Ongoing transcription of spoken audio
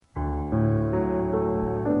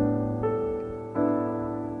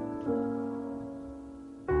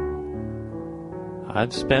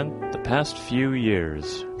I've spent the past few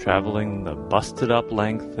years traveling the busted-up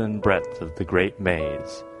length and breadth of the Great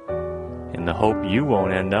Maze, in the hope you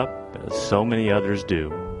won't end up as so many others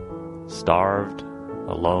do, starved,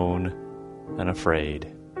 alone, and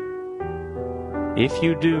afraid. If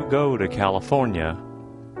you do go to California,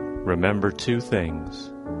 remember two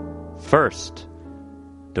things. First,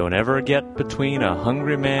 don't ever get between a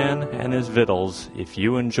hungry man and his victuals if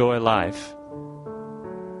you enjoy life.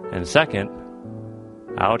 And second,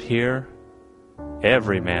 out here,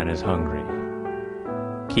 every man is hungry.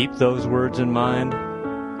 Keep those words in mind,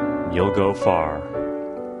 and you'll go far.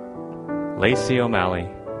 Lacey O'Malley,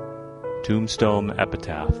 Tombstone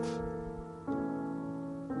Epitaph.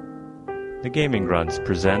 The Gaming Grunts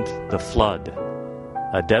present The Flood,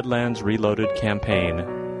 a Deadlands Reloaded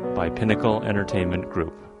campaign by Pinnacle Entertainment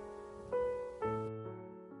Group.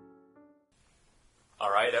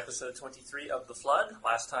 Alright, episode 23 of The Flood.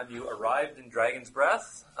 Last time you arrived in Dragon's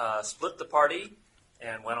Breath, split the party,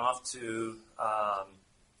 and went off to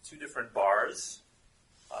two different bars,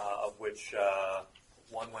 of which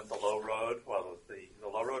one went the low road, the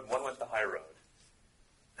low road, and one went the high road.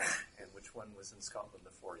 And which one was in Scotland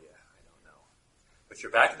before you? I don't know. But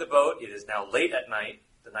you're back at the boat. It is now late at night,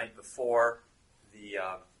 the night before the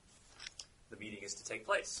meeting is to take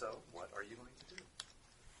place. So what are you going to do?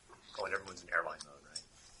 Oh, and everyone's in airline mode, right?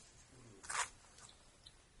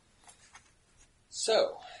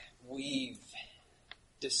 So, we've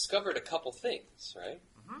discovered a couple things, right?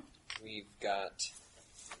 Mm-hmm.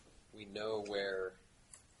 We know where,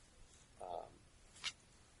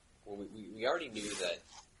 we already knew that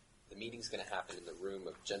the meeting's going to happen in the room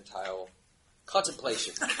of Gentile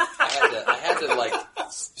contemplation. I had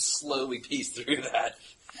to slowly piece through that.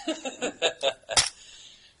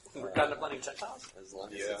 We're contemplating Gentiles? As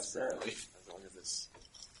long as it's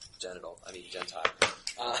Gentile.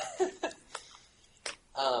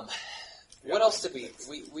 What else did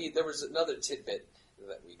we there was another tidbit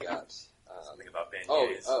that we got. Something about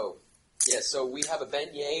beignets. Yeah, so we have a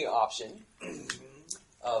beignet option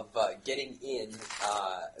of getting in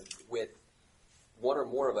with one or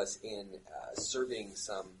more of us in serving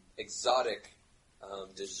some exotic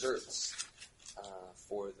desserts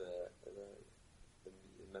for the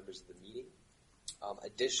members of the meeting.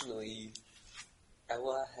 Additionally,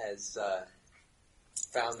 Ella has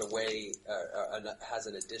found a way, has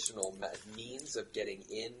an additional means of getting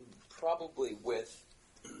in, probably with,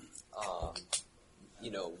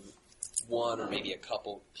 one or maybe a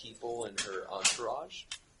couple people in her entourage.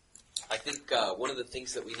 I think one of the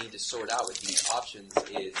things that we need to sort out with these options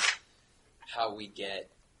is how we get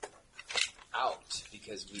out,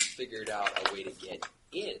 because we figured out a way to get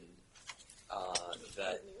in,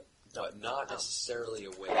 but not necessarily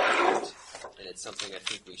a way out, and it's something I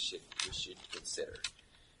think we should consider.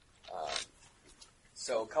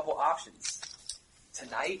 So a couple options.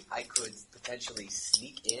 Tonight I could potentially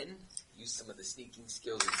sneak in, use some of the sneaking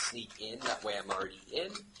skills and sneak in, that way I'm already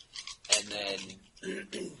in, and then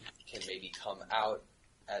can maybe come out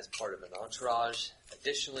as part of an entourage.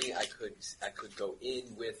 Additionally, I could go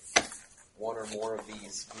in with one or more of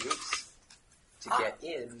these groups to get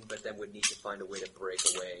in, but then would need to find a way to break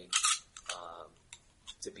away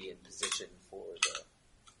to be in position for the...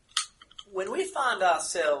 When we find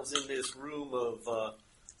ourselves in this room of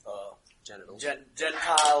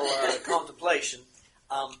Gentile contemplation,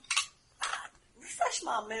 refresh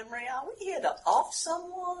my memory, are we here to off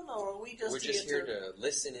someone, or are we just We're just here to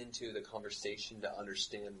listen into the conversation to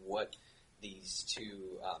understand what these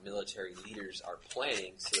two military leaders are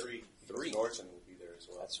planning. So three. Norton will be there as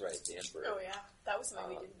well. That's right, the Emperor. Oh yeah, that was something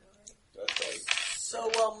we didn't know, right? That's right.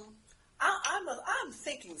 So, I'm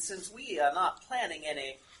thinking, since we are not planning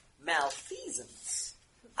any malfeasance,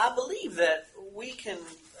 I believe that we can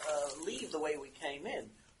leave the way we came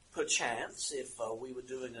in. Perchance, if we were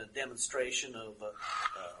doing a demonstration of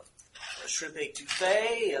a shrimp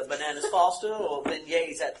etouffee, bananas Foster, or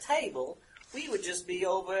beignets at table, we would just be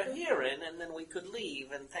overhearing, and then we could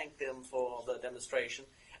leave and thank them for the demonstration.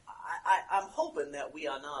 I'm hoping that we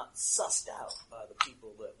are not sussed out by the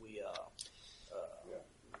people that we are.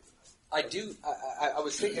 I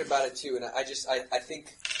was thinking about it too, and I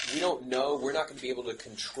think we don't know. We're not going to be able to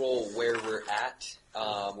control where we're at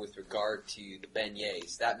with regard to the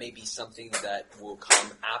beignets. That may be something that will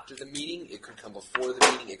come after the meeting. It could come before the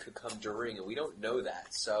meeting. It could come during, and we don't know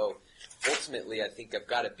that. So ultimately, I think I've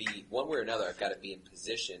got to be, one way or another, I've got to be in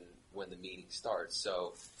position when the meeting starts.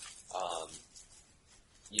 So,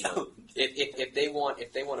 if they want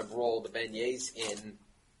to roll the beignets in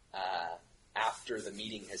after the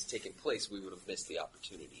meeting has taken place, we would have missed the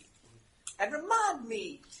opportunity. And remind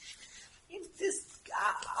me,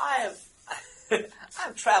 I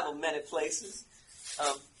I've traveled many places.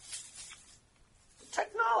 The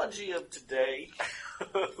technology of today,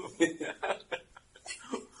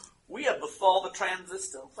 we are before the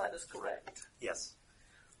transistor. That is correct. Yes.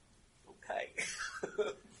 Okay.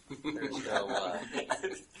 There's no. I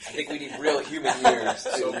think we need real human ears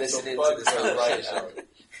to listen into this conversation.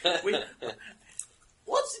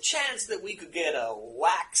 What's the chance that we could get a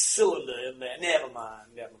wax cylinder in there? Never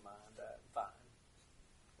mind. Fine.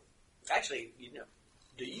 Actually,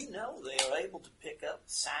 do you know they are able to pick up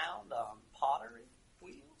sound on pottery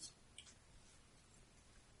wheels?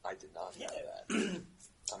 I did not know that.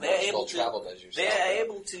 They're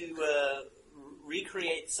able to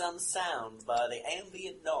recreate some sound by the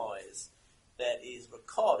ambient noise that is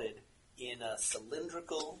recorded in a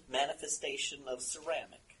cylindrical manifestation of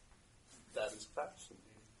ceramic. That is fascinating.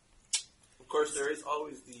 Of course, there is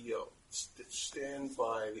always the stand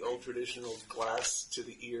by the old traditional glass to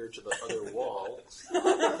the ear to the other wall.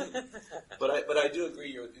 But I do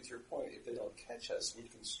agree with your point. If they don't catch us, we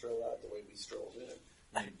can stroll out the way we strolled in.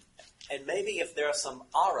 And maybe if there are some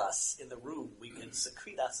auras in the room, we can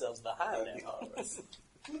secrete ourselves behind them auras.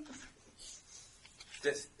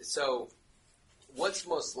 So, what's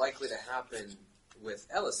most likely to happen with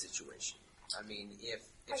Ella's situation? I mean, if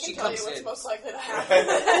she comes in, what's most likely to happen.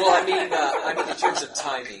 well, I mean, in terms of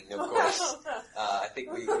timing, of course. I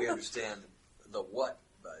think we understand the what,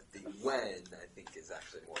 but the when, I think, is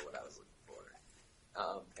actually more what I was looking for.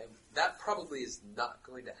 And that probably is not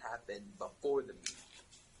going to happen before the meeting,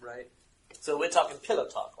 right? So we're talking pillow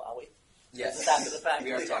talk, are we? Yes, after the fact.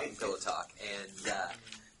 we are talking pillow talk, and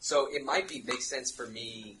so it might make sense for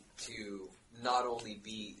me to not only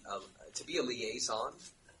be a liaison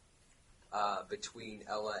between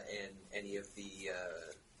Ella and any of the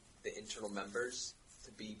internal members,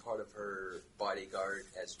 to be part of her bodyguard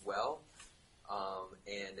as well,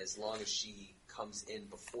 and as long as she comes in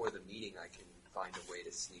before the meeting, I can find a way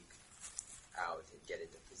to sneak out and get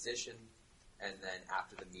into position. And then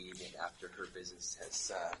after the meeting and after her business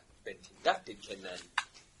has been conducted, can then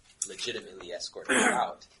legitimately escort her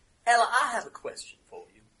out. Ella, I have a question for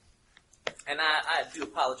you. And I do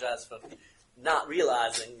apologize for not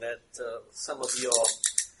realizing that some of your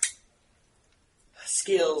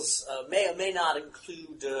skills may or may not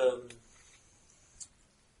include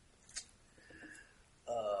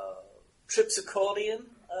Tripp's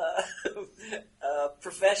accordion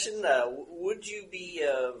profession. Would you be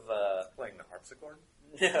of... Playing the harpsichord?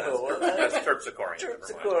 No. That's terpsichore.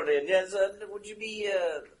 Terpsichore, yes. Would you be...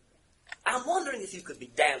 I'm wondering if you could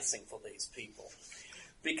be dancing for these people.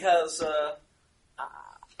 Because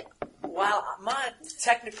while my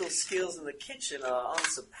technical skills in the kitchen are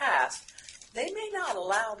unsurpassed, they may not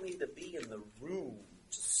allow me to be in the room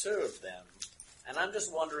to serve them. And I'm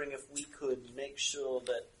just wondering if we could make sure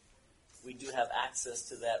that we do have access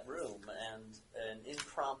to that room, and an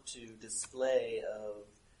impromptu display of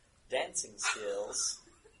dancing skills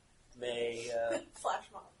may... Flash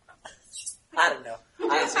mob. I don't know.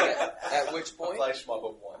 At which point? A flash mob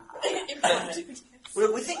of one.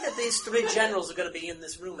 Well, we think that these three generals are going to be in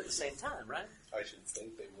this room at the same time, right? I should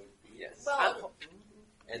think they would be. Yes. Well,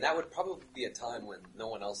 And that would probably be a time when no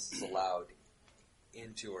one else is allowed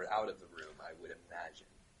into or out of the room, I would imagine.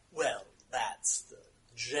 Well, that's the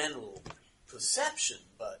general perception,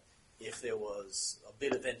 but if there was a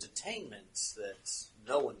bit of entertainment that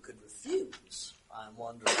no one could refuse, I'm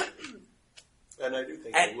wondering... And I do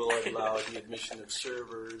think they will allow the admission of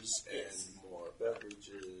servers and more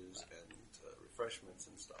beverages and refreshments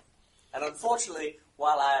and stuff. And unfortunately,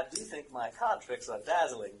 while I do think my card tricks are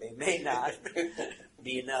dazzling, they may not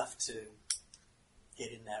be enough to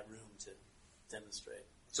get in that room to demonstrate.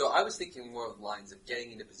 So I was thinking more of the lines of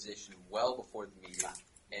getting into position well before the meeting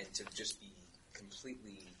and to just be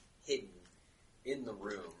completely hidden in the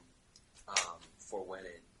room for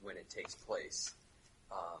when it takes place.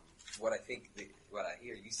 What I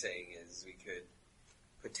hear you saying is we could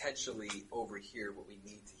potentially overhear what we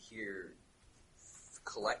need to hear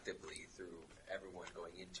collectively through everyone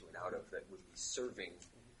going into and out of that would be serving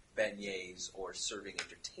beignets or serving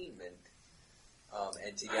entertainment,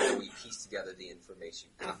 and together we piece together the information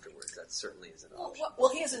afterwards. That certainly is an option.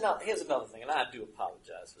 Well, here's another thing, and I do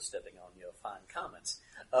apologize for stepping on your fine comments.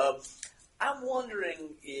 I'm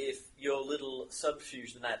wondering if your little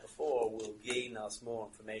subterfuge the night before will gain us more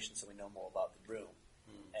information so we know more about the room.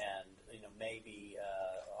 And, maybe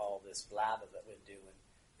all this blather that we're doing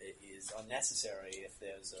is unnecessary if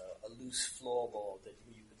there's a loose floorboard that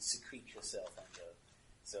you can secrete yourself under.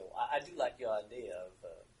 So I do like your idea of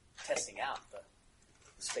testing out the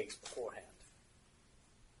space beforehand.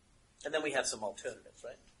 And then we have some alternatives,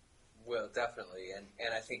 right? Well, definitely,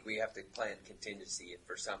 and I think we have to plan contingency. If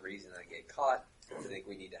for some reason I get caught, I think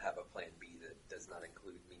we need to have a plan B that does not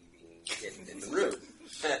include me being hidden in the room.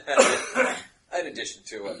 In addition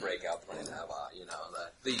to a breakout plan, have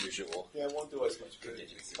the usual. Yeah, it won't do us much good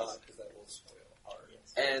Contingencies. because that will spoil our.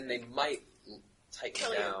 And they might tighten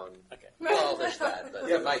Kill you. down. Okay. Well, there's that, but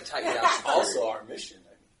they might tighten down. Also, our mission.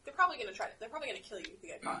 I mean. They're probably going to try. They're probably going to kill you if you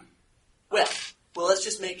get caught. Well, let's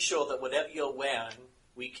just make sure that whatever you're wearing,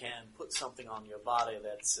 we can put something on your body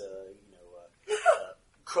that's,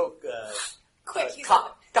 Quick,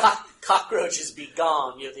 cockroaches be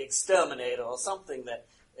gone. You're the exterminator, or something that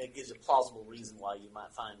gives a plausible reason why you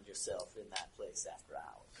might find yourself in that place after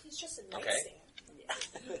hours. He's just a Okay.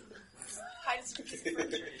 nightstand. Hide his piece of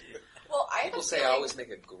furniture. Well, I have People a say I feeling always make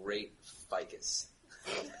a great ficus.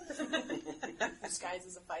 disguised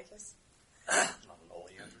as a ficus. Not an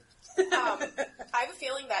oleander. I have a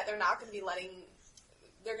feeling that they're not going to be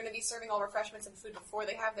they're going to be serving all refreshments and food before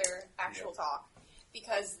they have their actual talk.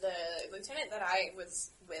 Because the lieutenant that I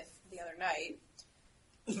was with the other night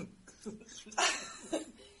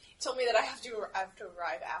told me that I have to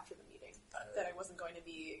arrive after the meeting. That I wasn't going to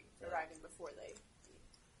be arriving before they.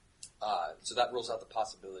 So that rules out the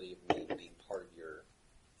possibility of me being part of your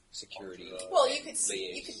security. Well, you could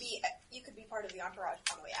liaison. you could be part of the entourage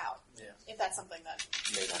on the way out. Yeah. If that's something that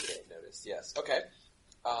May not get noticed. Yes. Okay.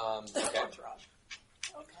 Okay. entourage.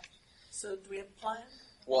 Okay. So, do we have a plan?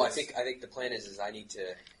 Well, I think the plan is I need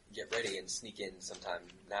to get ready and sneak in sometime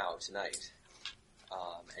tonight,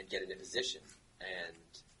 and get into position. And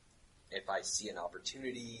if I see an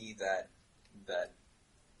opportunity that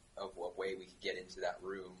of what way we could get into that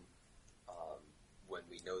room, when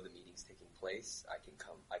we know the meeting's taking place, I can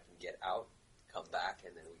get out, come back,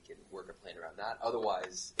 and then we can work a plan around that.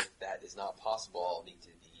 Otherwise, if that is not possible, I'll need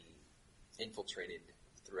to be infiltrated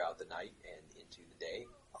throughout the night and into the day.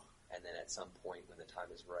 And then at some point, when the time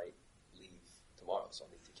is right, leave tomorrow. So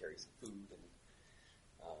I'll need to carry some food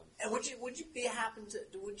And would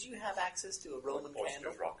you have access to a Roman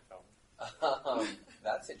candle?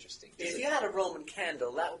 That's interesting. If you had a Roman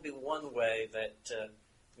candle, that would be one way that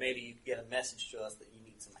maybe you could get a message to us that you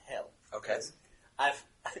need some help. Okay.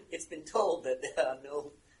 It's been told that there are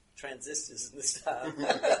no transistors in this town,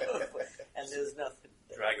 and there's nothing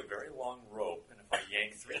there. Drag a very long rope, and if I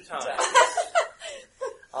yank 3 times,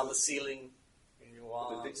 on the ceiling, in your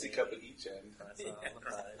wall. The Dixie cup at each end.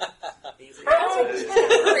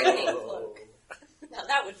 Now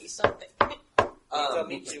that would be something. I'll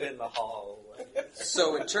meet you in the hall.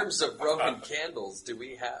 So in terms of Roman candles, do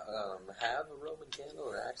we have a Roman candle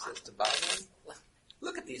or access to buy one?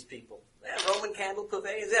 Look at these people. There are Roman candle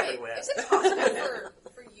purveyors everywhere. Is it possible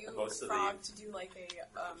for you, Most of Frog, the- to do like a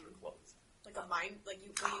closed. like a mind when you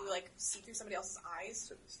like see through somebody else's eyes?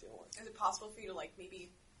 Certainly steal one. Is it possible for you to like maybe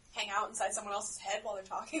hang out inside someone else's head while they're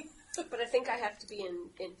talking? But I think I have to be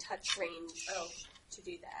in touch range Oh. to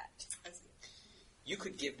do that. You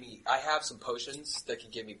could give me. I have some potions that can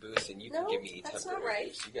give me boosts, and you can No, give me that's temporary not right.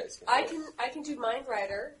 boosts. You guys can. I can do Mind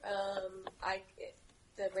Rider.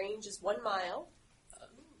 The range is 1 mile.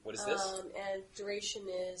 What is this? And duration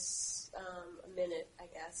is a minute, I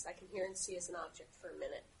guess. I can hear and see as an object for a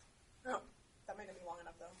minute. Oh, that might not be long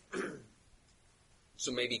enough though.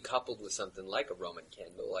 So maybe coupled with something like a Roman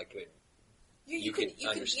candle, I could. You can could be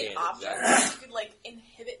understand an object. exactly. You could like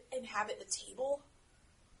inhabit the table.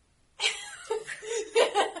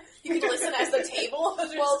 You could listen as the table.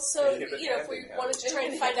 Well, so, Yeah, but if we wanted to try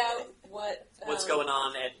and find out What's going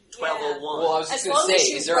on at 12:01? Well, I was as just going to long say, as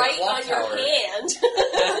you is there write a clock on your tower?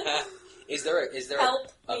 hand. Is there Help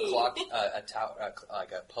a me. clock, a tower,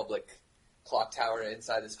 like a public clock tower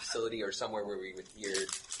inside this facility, or somewhere where we would hear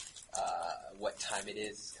what time it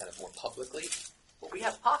is, kind of more publicly? Well, we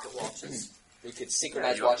have pocket watches. We could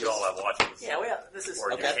synchronize You watches. all have watches. Yeah, we have. This is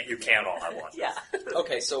Or Okay. you can't all have watches. yeah.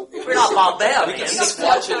 Okay, so We're not we barbarians. could sync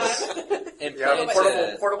watches and You have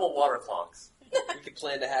plan portable water clocks. we could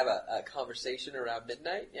plan to have a conversation around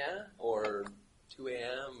midnight, yeah, or 2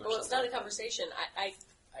 a.m. or Well, it's something. not a conversation.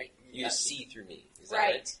 You just see through me, is that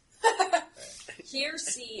Right. Hear,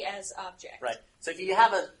 see as object. Right. So if you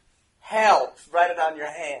have a help, write it on your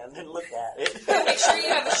hand and look at it. Make sure you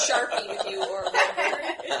have a Sharpie with you or whatever.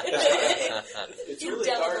 It's really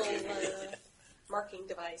dark. Indelible marking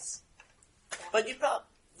device. But you probably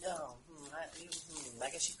no. I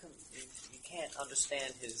guess you can't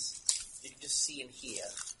understand his. You can just see and hear.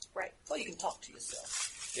 Right. Well, you can talk to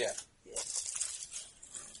yourself. Yeah. Yeah.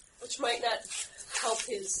 Which might not help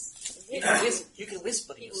his... You can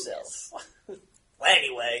whisper to Feebleness. yourself. Well,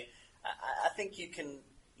 anyway, I think you can.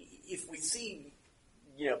 If we see,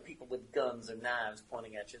 people with guns or knives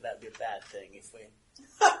pointing at you, that'd be a bad thing. If we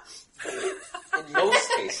In most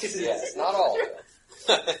cases, yes. Not all of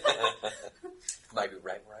them. Might be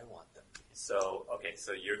right where I want them. So, okay,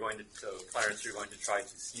 so Clarence, you're going to try to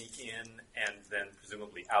sneak in and then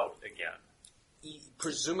presumably out again.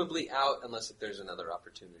 Presumably out, unless if there's another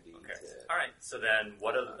opportunity. Okay. All right. So then,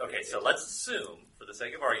 so let's assume, for the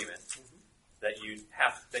sake of argument, that you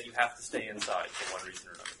have to stay inside for one reason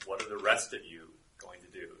or another. What are the rest of you going to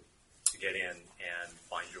do to get in and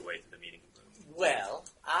find your way to the meeting room? Well,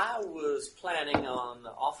 I was planning on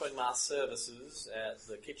offering my services at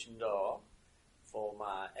the kitchen door for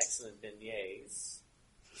my excellent beignets.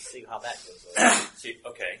 See how that goes over.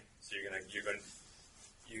 Okay, so you're going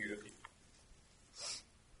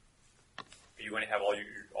to have all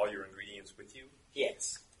your ingredients with you?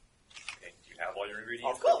 Yes. Okay, do you have all your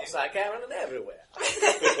ingredients Of course, with you? I carry them everywhere.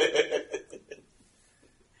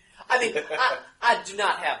 I mean, I do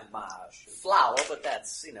not have my flour, but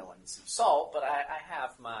that's, and some salt, but I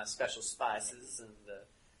have my special spices and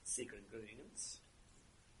secret ingredients.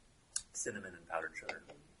 Cinnamon and powdered sugar.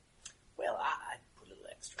 Well, I put a little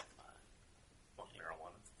extra in mine.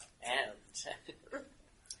 Marijuana. And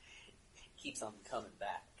keeps on coming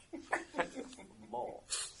back. More.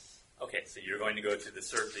 Okay, so you're going to go to the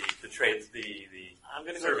I'm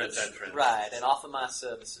going to servants go to entrance. Right, and offer my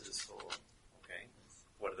services for. Okay.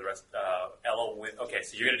 What are the rest? Ella, okay,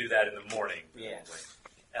 so you're going to do that in the morning. Yes.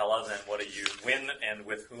 Ella, then when and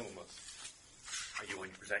with whom are you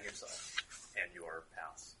going to present yourself and your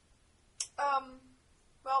pass?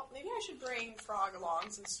 Well, maybe I should bring Frog along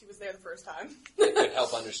since he was there the first time. It could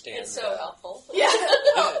help understand. It's so helpful. Yeah.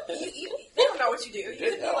 No, you they don't know what you do. You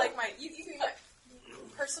can be like you can be my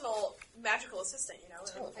personal magical assistant,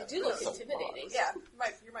 I do look intimidating. Yeah,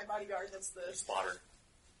 you're my bodyguard. That's the Spotter.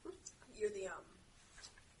 You're the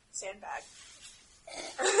sandbag.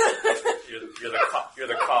 You're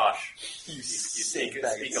the Kosh. You speak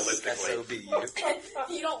holistically. holistically.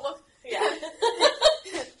 You don't look. Yeah.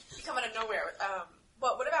 You come out of nowhere.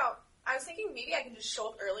 But what about? I was thinking maybe I can just show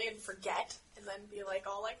up early and forget, and then be like,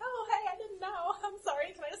 oh, hey, I didn't know. I'm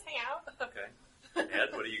sorry. Can I just hang out? Okay. Ed,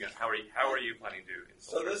 what are you going? How are you planning to infiltrate?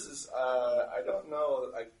 So this is, I don't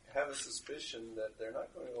know, I have a suspicion that they're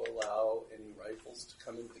not going to allow any rifles to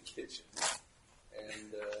come into the kitchen.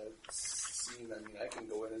 And I can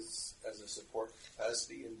go in as a support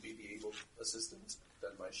capacity and be the able assistant. I've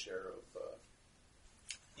done my share of...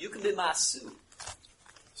 You can be my sous.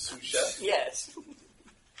 Sous chef? Yes.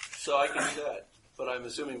 So I can do that. But I'm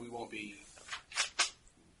assuming we won't be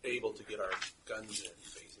able to get our guns in,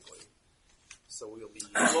 basically. So we'll be...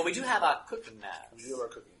 Well, we do have our cooking knives. We do have our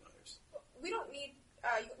cooking knives. We don't need.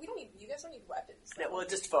 You guys don't need weapons. Yeah, well,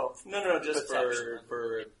 just for No, just protection.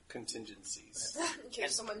 for contingencies. In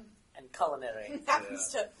case someone and culinary happens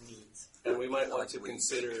to. needs. And we might want to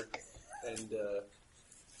consider, and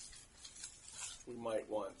we might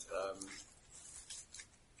want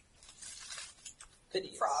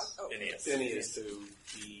Phineas. Frog. Oh. Phineas to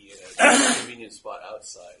be in a convenient spot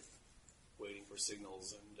outside, waiting for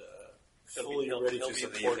signals and fully ready to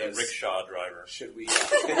support the us. rickshaw driver. Should we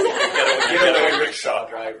Getaway rickshaw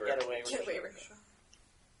driver? Getaway. rickshaw.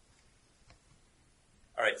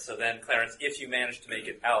 All right. So then, Clarence, if you manage to make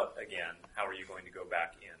it out again, how are you going to go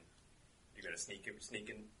back in? You're going to sneak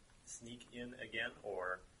in again,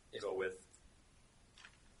 or go with?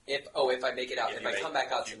 If I make it out, if I come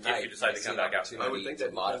back out tonight, if you decide to come back out I would think that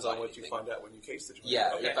depends on what you find out when you case the joint.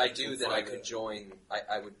 Yeah, Okay. if I do, then I could join.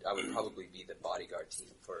 I would probably be the bodyguard team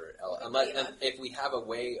for Ella. Unless if we have a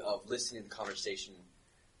way of listening to the conversation,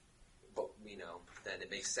 but then it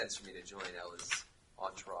makes sense for me to join Ella's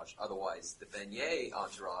entourage. Otherwise, the beignet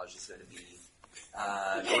entourage is going to be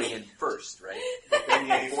going in first, right?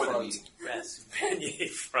 Beignet Before the front. meeting. Yes. Beignet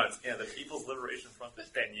front. Yeah, the People's Liberation Front is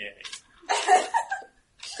beignet.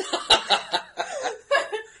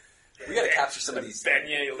 We got to capture some of these.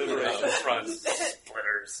 Beignet Liberation Front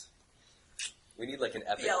splitters. We need like an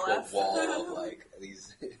epic BLF. wall of like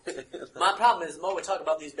these. My problem is the more we talk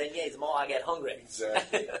about these beignets, the more I get hungry.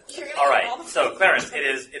 Exactly. You're gonna All get right. all the So, Clarence, it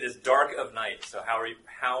is dark of night. So, how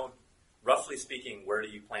roughly speaking, where do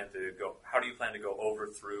you plan to go? How do you plan to go over,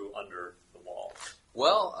 through, under the wall?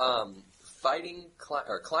 Well, fighting,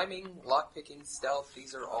 climbing, lockpicking, stealth.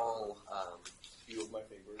 These are all. Few of my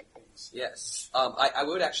favorite things. Yes. I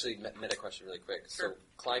would actually meta question really quick. Sure. So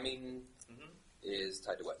climbing is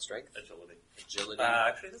tied to what? Strength? Agility. Agility?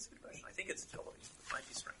 Actually, that's a good question. I think it's agility. It might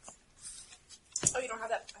be strength. Oh, you don't have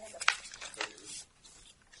that. I have that.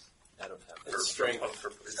 I don't have that. It's strength.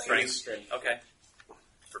 Strength. Strength. Okay.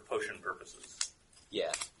 For potion purposes.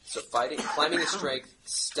 Yeah. So climbing is strength.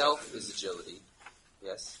 Stealth is agility.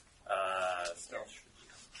 Yes. Stealth should be.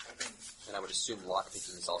 And I would assume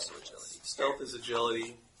lockpicking is also agility. Stealth is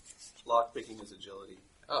agility. Lockpicking is agility.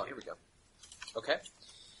 Oh, here we go. Okay.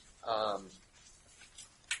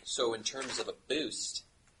 So in terms of a boost,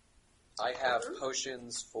 I have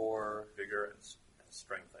potions for Vigor and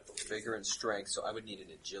strength, I believe. vigor and strength, so I would need an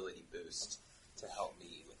agility boost to help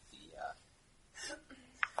me with the...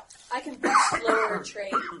 I can boost lower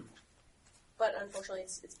trade, but unfortunately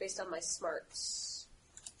it's based on my smarts.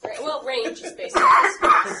 Well, range is based on my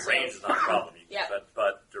smarts. Range is not a problem. Yeah.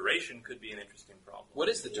 But duration could be an interesting problem. What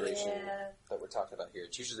is the duration Yeah. that we're talking about here?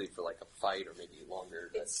 It's usually for like a fight or maybe longer.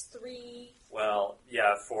 But It's 3. Well,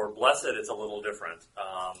 yeah, for Blessed, it's a little different.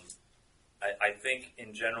 I think,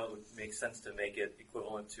 in general, it would make sense to make it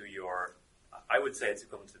equivalent to your... I would say it's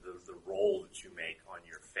equivalent to the roll that you make on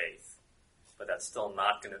your faith. But that's still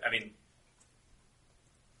not going to... I mean,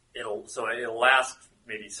 it'll last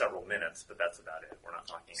maybe several minutes, but that's about it. We're not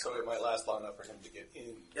talking... So it might last long enough for him to get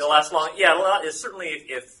in. It'll last long... Yeah, it's certainly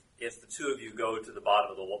if the two of you go to the bottom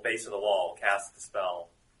of the base of the wall, cast the spell,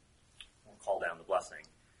 or call down the blessing,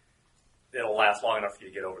 it'll last long enough for you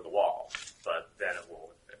to get over the wall, but then it will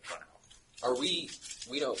run out. are we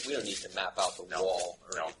don't need to map out the wall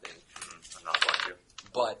or anything. I'm not going to.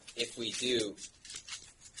 But if we do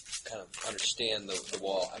kind of understand the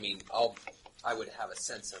wall, I mean, I would have a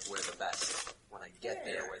sense of where the best, when I get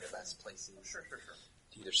there, where the best place is. Sure.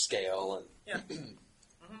 To either scale and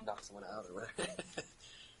knock someone out or whatever.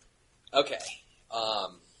 Okay. How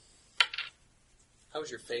was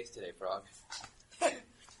your faith today, Frog?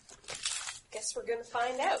 Guess we're gonna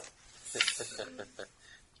find out. I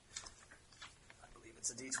believe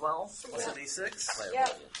it's a D12 plus a D6. Yeah.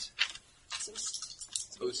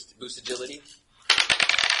 Boost agility.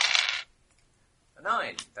 A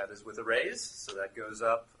 9. That is with a raise, so that goes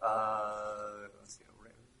up, let's see,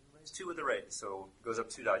 raise 2 with a raise, so it goes up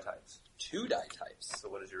 2 die types. 2 die types. So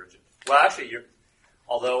what is your agility?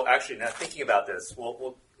 Well, actually, now thinking about this,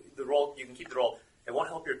 the roll, you can keep the roll. It won't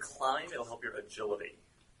help your climb, it'll help your agility.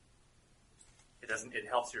 It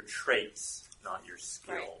helps your traits, not your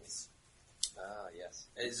skills. Ah, yes.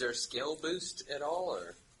 Is there a skill boost at all,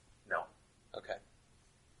 or? No. Okay.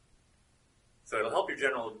 So it'll help your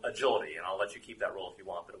general agility, and I'll let you keep that roll if you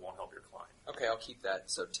want, but it won't help your climb. Okay, I'll keep that.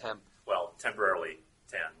 So temp. Well, temporarily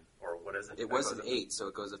 10, or what is it? It was an 8, so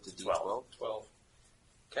it goes up to D12. 12.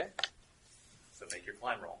 Okay. So make your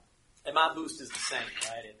climb roll. And my boost is the same,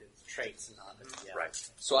 right? It's traits and not yeah. Right.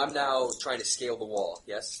 So I'm now trying to scale the wall,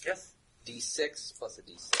 yes? Yes. D6 plus a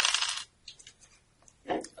D6.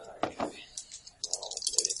 Okay. Well,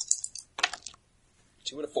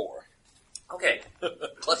 2 and a 4. Okay.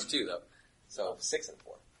 Plus 2, though. So 6 and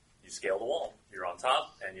 4. You scale the wall. You're on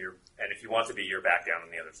top, and if you want to be, you're back down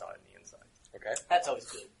on the other side, on the inside. Okay. That's always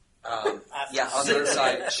good. Yeah, on the other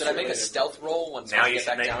side. Should I make a stealth roll once I get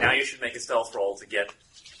back down? Now you should make a stealth roll to get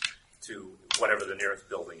to whatever the nearest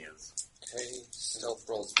building is. Okay, stealth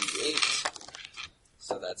rolls D8.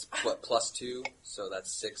 So that's plus 2, so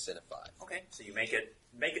that's 6 and a 5. Okay. So you make it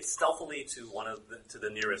stealthily to to the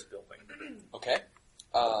nearest building. Okay.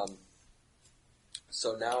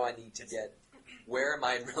 So now I need to get... Where am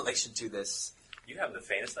I in relation to this? You have the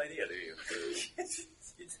faintest idea, do you?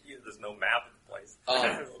 There's no map in the place.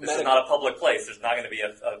 This is meta- not a public place. There's not going to be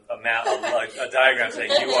a map, a diagram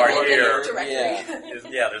saying you are here. Directly.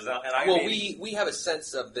 Yeah. There's not. And I Well, mean, we have a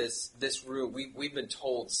sense of this room. We've been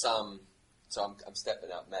told some... So I'm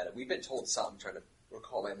stepping out meta. We've been told some, I'm trying to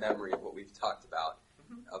recall my memory of what we've talked about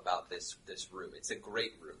this room. It's a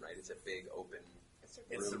great room, right? It's a big open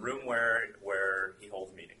it's the room where he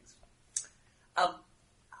holds meetings.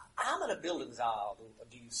 How many buildings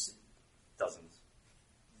do you see? Dozens.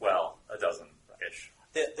 Well, a dozen-ish.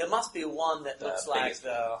 There must be one that looks like biggest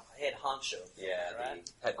the head honcho. Yeah, right?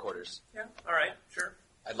 the headquarters. Yeah. All right. Sure.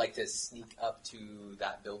 I'd like to sneak up to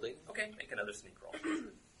that building. Okay. Make another sneak roll.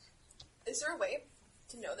 Is there a way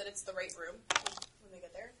to know that it's the right room when they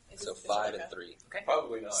get there? So Is it 5 like and 3. Okay.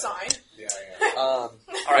 Probably not. Sign. Yeah. All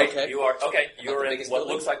right. Okay. You are okay. You are the in biggest what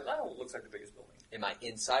building? looks like the biggest building. Am I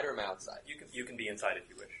inside or am I outside? You can be inside if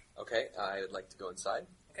you wish. Okay, I would like to go inside.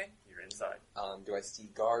 Okay. You're inside. Do I see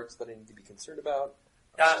guards that I need to be concerned about?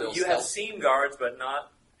 Or still You have stealth? seen guards, but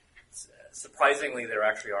not. Surprisingly, there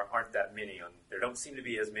actually aren't that many. There don't seem to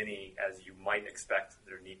be as many as you might expect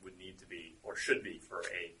would need to be or should be for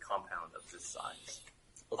a compound of this size.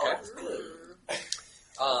 Okay.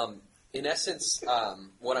 In essence,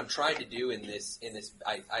 what I'm trying to do in this,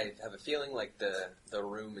 I have a feeling like the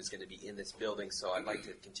room is going to be in this building, so I'd like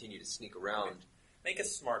to continue to sneak around. Make a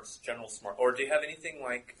general smart, or do you have anything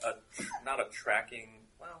like not a tracking?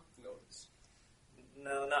 Well, Notice.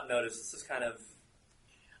 no, not notice. This is kind of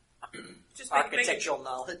just Architectural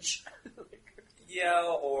knowledge. Yeah,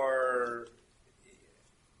 or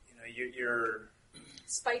your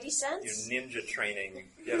Spidey sense? ninja training.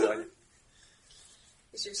 Yeah, like,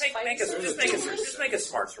 Is your make spidey sense? just make a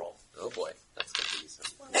smarts roll. Oh boy, that's going to be some.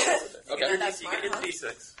 You Okay. get your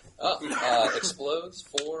D6. Explodes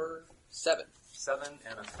for 7. 7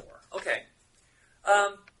 and a 4. Okay.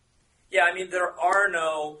 Yeah, I mean, there are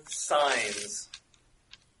no signs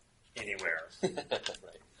anywhere. Right.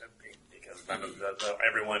 Because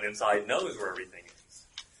everyone inside knows where everything is.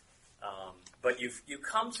 But you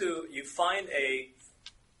find a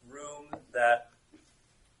room that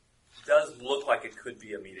does look like it could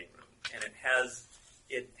be a meeting room, and it has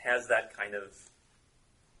that kind of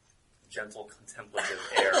gentle, contemplative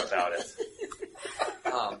air about it.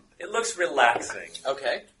 It looks relaxing.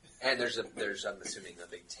 Okay. And there's I'm assuming a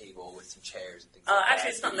big table with some chairs and things like Actually, that.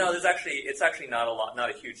 it's not. No, it's actually not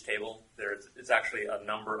a huge table. It's actually a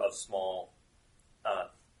number of small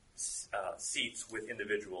seats with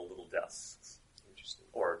individual little desks. Interesting.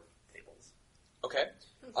 Or tables. Okay.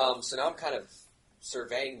 So now I'm kind of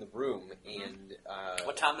surveying the room, and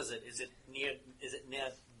What time is it? Is it near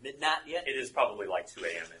midnight yet? It is probably like 2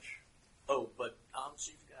 a.m.-ish. Oh, but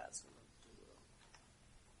so you guys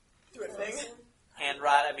Do a thing.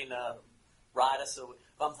 ride us. So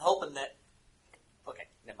I'm hoping that. Okay,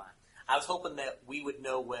 never mind. I was hoping that we would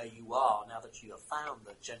know where you are now that you have found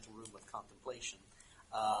the gentle room of contemplation,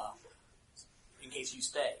 in case you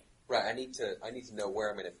stay. right. I need to know where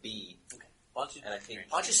I'm going to be, Okay. Why don't you? and I think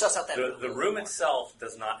Why don't you suss out that room? The room itself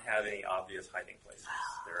does not have any obvious hiding places.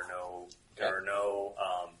 There are no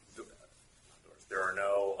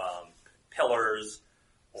pillars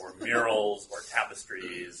or murals or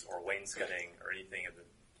tapestries or wainscoting or anything of the.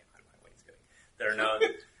 Can't hide my wainscoting. There are no.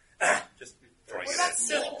 Just throwing What it about in.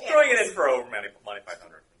 ceiling Throwing it panels? in for over Monty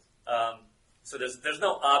Python. So there's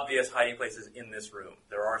no obvious hiding places in this room.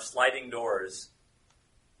 There are sliding doors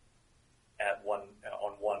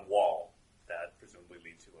on one wall that presumably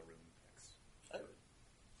lead to a room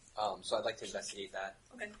next. so I'd like to investigate that.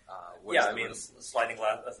 Okay. Where's Yeah, the I mean room? sliding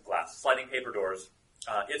sliding paper doors.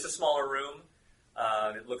 It's a smaller room.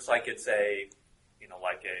 It looks like it's a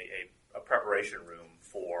preparation room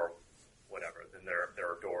for whatever. Then there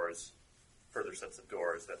are doors, further sets of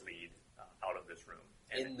doors that lead out of this room.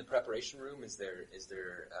 And In the preparation room, is there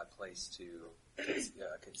a place to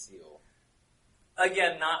conceal?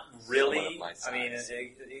 again, not really. Someone of my I mean, size.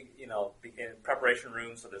 in preparation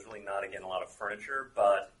room, so there's really not a lot of furniture,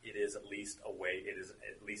 but it is at least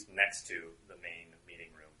next to the main meeting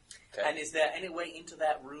room. Okay. And is there any way into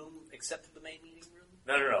that room except for the main meeting room?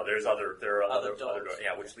 No. There are other doors. doors,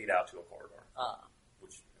 yeah, which lead out to a corridor.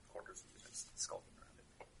 Which of course is skulking around it.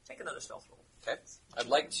 Make another stealth roll. Okay. I'd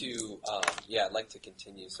like to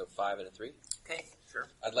continue. So 5 and a 3. Okay, sure.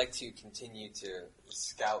 I'd like to continue to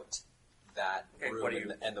scout that Okay, room what do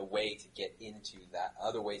you- and the way to get into that.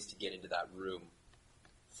 Other ways to get into that room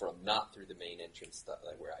from not through the main entrance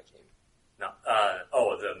like where I came. No.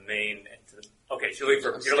 The main. Okay, so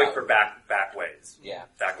you're looking for back ways. Yeah.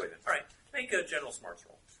 Back ways. All right. Make a general smarts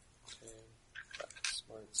roll. Okay.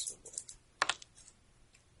 Smart symbol.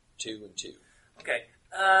 2 and 2. Okay.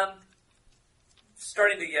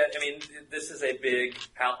 Starting to get. I mean, this is a big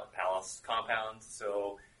palace compound,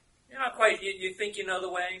 so you're not quite. You think you know the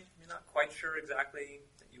way. You're not quite sure exactly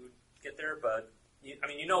that you would get there, but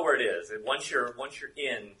you know where it is. Once you're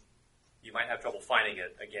in, you might have trouble finding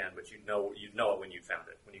it again, but you'd know it when you found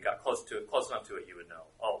it. When you got close enough to it, you would know.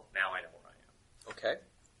 Oh, now I know where I am. Okay.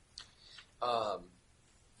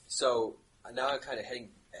 So now I'm kind of heading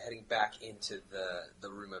back into the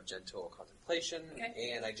room of gentle contemplation,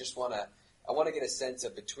 Okay. and I just want to get a sense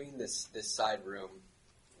of between this side room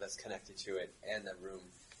that's connected to it and the room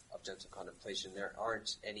of gentle contemplation. There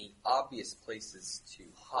aren't any obvious places to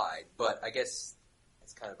hide, but I guess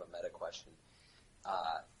it's kind of a meta question.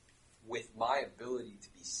 With my ability to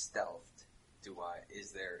be stealthed,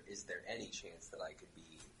 is there any chance that I could be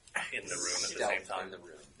In the room at the same stealthed time. in the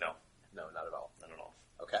room? No, No, not at all. not at all.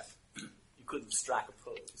 Okay. You couldn't strike a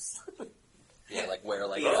pose. Yeah, like wear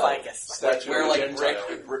like Be like a Statue wear of like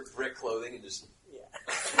Gentile. brick clothing and just.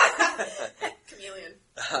 Chameleon.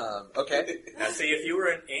 Okay. Now, see, if you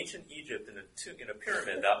were in ancient Egypt in a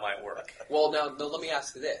pyramid, that might work. Well, now let me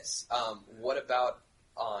ask this: what about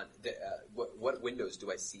on the what windows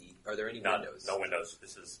do I see? Are there any windows? No windows.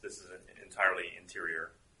 This is an entirely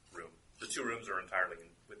interior room. The two rooms are entirely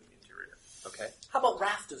within the interior. Okay. How about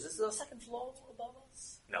rafters? Is there a second floor above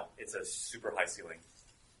us? No, it's a super high ceiling.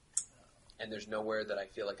 And there's nowhere that I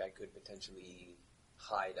feel like I could potentially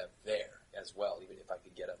hide up there as well, even if I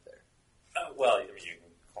could get up there. Well, I mean, you can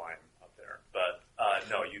climb up there, but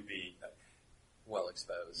no, you'd be Well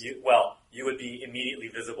exposed. You would be immediately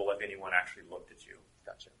visible if anyone actually looked at you.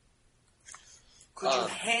 Gotcha. Could you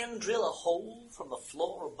hand drill a hole from the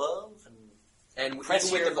floor above And press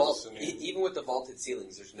even with, your the vault, listening? even with the vaulted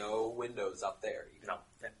ceilings, there's no windows up there. No.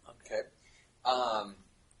 Okay.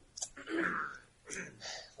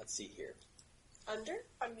 Let's see here. Under?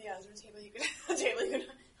 Yeah, is there a table you could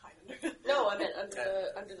hide under? No, I meant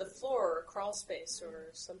under the floor or crawl space or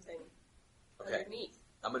something Okay. underneath.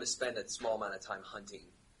 I'm going to spend a small amount of time hunting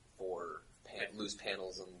for loose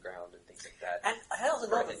panels on the ground and things like that. And here's Or a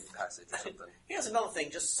another hidden passage or something. Here's another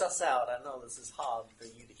thing, just suss out. I know this is hard for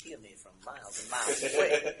you to hear me from miles and miles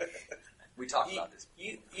away. We talked about this.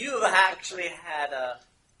 You have actually had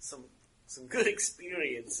some good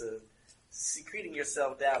experience of secreting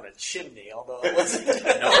yourself down a chimney, although it wasn't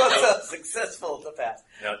so successful in the past.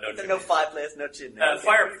 No fireplace, no chimney. Okay.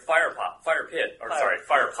 Fire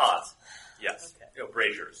pot. Yes. Okay.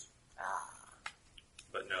 Braziers. Ah.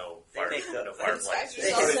 But no They make the- no fireplace.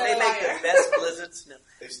 They, Also they make fire. the best blizzards. No.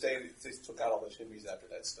 They took out all the chimneys after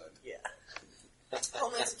that stunt. Yeah.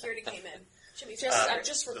 Homeland Security came in. Jimmy, I'm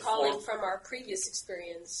just the recalling floor- from our previous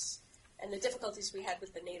experience and the difficulties we had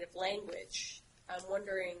with the native language. I'm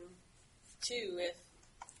wondering, too,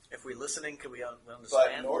 If we're listening, can we But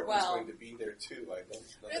understand? Norton's Well- going to be there too. I don't know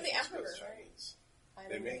They're that the he Emperor, speaks right? Chinese. I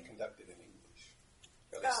They don't may know. conduct it in English.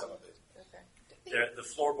 At least some of it. Okay. The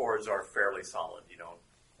floorboards are fairly solid. You don't.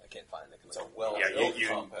 I can't find the It's a well-built Yeah, you-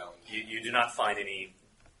 compound. You do not find any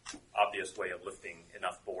obvious way of lifting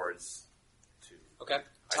enough boards to. Okay. Are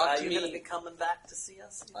Talk to you going to me. be coming back to see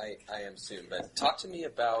us? I am soon, but talk to me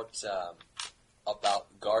about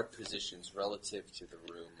guard positions relative to the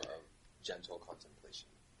room of gentle contemplation.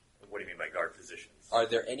 What do you mean by guard positions? Are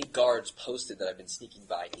there any guards posted that I've been sneaking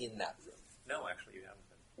by in that room? No, actually, you haven't.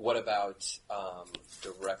 What about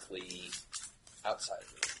directly outside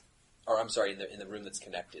the room? Or I'm sorry, in the room that's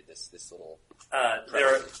connected. This little.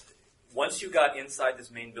 Once you got inside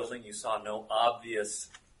this main building, you saw no obvious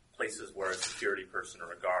places where a security person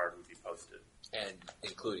or a guard would be posted. And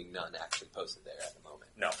including none actually posted there at the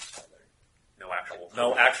moment. No. No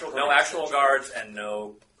actual guards, and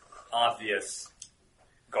no obvious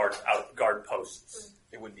guard posts.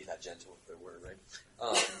 It wouldn't be that gentle if there were,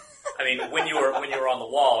 right? I mean, when you were on the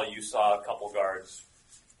wall, you saw a couple guards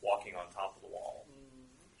walking on top of the wall,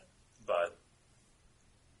 but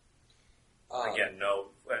again, no.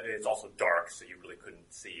 It's also dark, so you really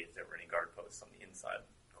couldn't see if there were any guard posts on the inside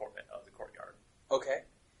of the courtyard. Okay.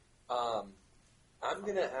 I'm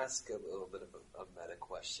going to ask a little bit of a meta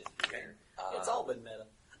question here. It's all been meta.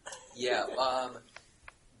 Yeah.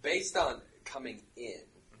 Based on coming in,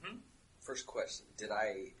 Mhm. first question: Did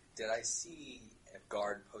I see a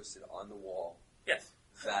guard posted on the wall Yes.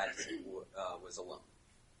 that was alone?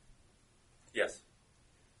 Yes.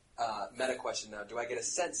 Meta question now: Do I get a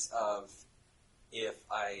sense of if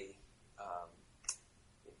I am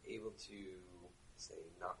able to, say,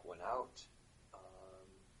 knock one out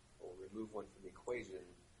or remove one from the equation?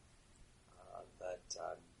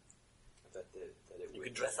 That it You would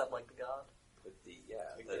could dress up like the god. put the Take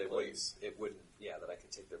that their it place. would it wouldn't that I could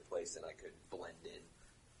take their place and I could blend in.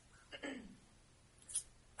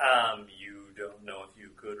 You don't know if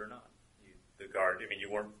you could or not. The guard. I mean, you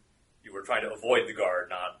were trying to avoid the guard,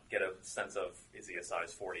 not get a sense of is he a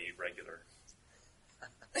size 40 regular.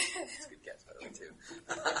 That's a good guess, by the way, too.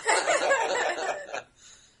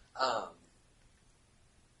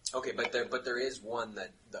 Okay, but there is one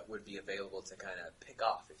that would be available to kind of pick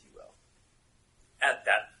off, if you will. At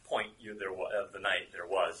that point, of the night, there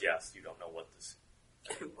was, yes. You don't know what this.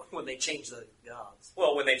 When they change the gods.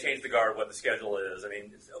 Well, when they changed the guard, what the schedule is. I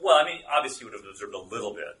mean, obviously, you would have observed a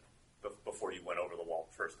little bit before you went over the wall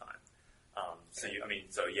the first time.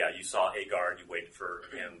 You saw a guard. You waited for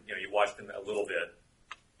him. You watched him a little bit.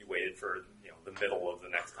 You waited for the middle of the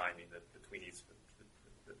next timing between each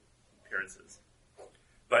the appearances.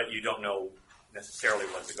 But you don't know necessarily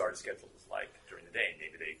what the guard schedule is like during the day.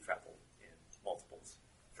 Maybe they travel in multiples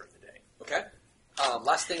during the day. Okay.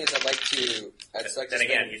 Last thing is I'd like to. Then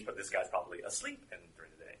again, this guy's probably asleep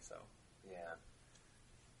during the day. So Yeah.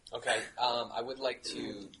 Okay. I would like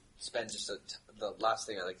to spend the last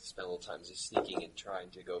thing I'd like to spend a little time is just sneaking and trying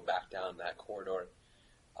to go back down that corridor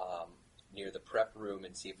near the prep room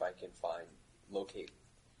and see if I can locate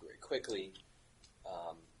very quickly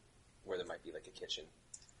where there might be like a kitchen.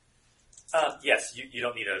 yes, you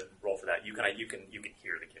don't need a roll for that. You can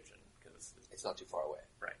hear the kitchen because It's not too far away.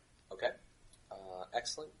 right. Okay.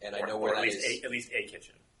 Excellent. And I Or- know or where at that least is. at least a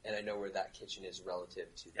kitchen. And I know where that kitchen is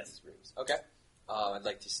relative to Yes. these rooms. Okay. I'd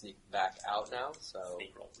like to sneak back out now. So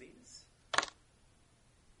Sneak roll, please.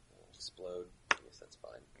 explode. I guess that's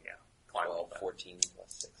fine. Yeah, climb Well, 14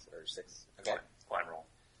 plus 6, or 6. Okay. Climb roll.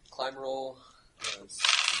 Climb roll.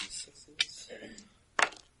 Sixes.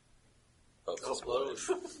 Both explode.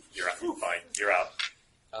 You're out. Fine. You're out.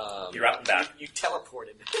 You're out and back. You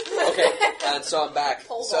teleported. Okay, and so I'm back.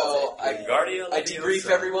 So I debrief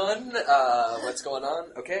everyone. What's going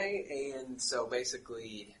on? Okay, and so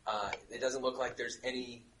basically, it doesn't look like there's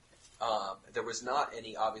any. There was not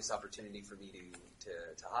any obvious opportunity for me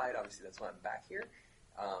to hide. Obviously, that's why I'm back here.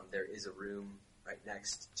 There is a room right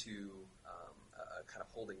next to a kind of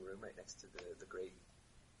holding room right next to the great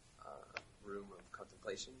room of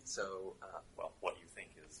contemplation. So, well, what you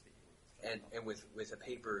think is the and with a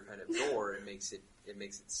paper kind of door, it makes it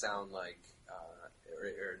sound like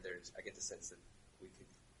or there's I get the sense that we could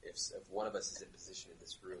if one of us is in position in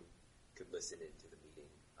this room could listen into the meeting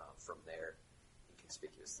from there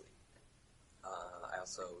inconspicuously. I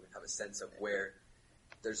also have a sense of where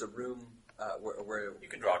there's a room where you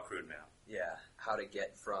can draw a crude map. Yeah, how to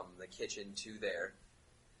get from the kitchen to there.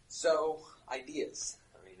 So, ideas.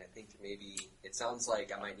 I mean, I think maybe it sounds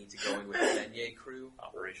like I might need to go in with the beignet crew.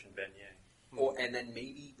 Operation Beignet. And then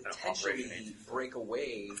maybe potentially break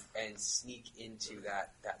away and sneak into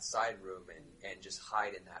that side room and just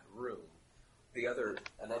hide in that room.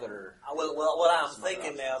 Well, what I'm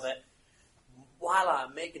thinking now that while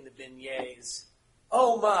I'm making the beignets,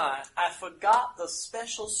 oh my, I forgot the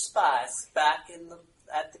special spice back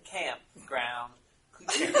at the campground.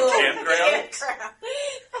 Could you go Campground?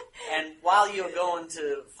 and while you're going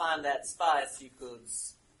to find that spice, you could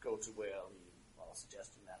go to where you all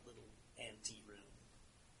suggesting that little ante room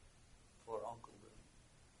or uncle room.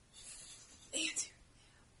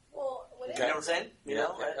 Well, what You know what I'm saying? You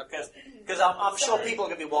know, Yeah. because I'm sure people are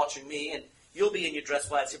going to be watching me, and you'll be in your dress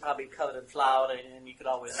whites. You're probably covered in flour, and you could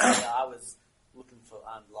always say, I'm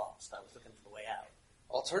lost. I was looking for the way out.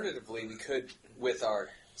 Alternatively, we could, with our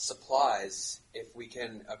supplies, if we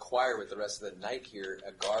can acquire with the rest of the night here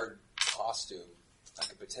a guard costume, I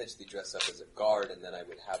could potentially dress up as a guard, and then I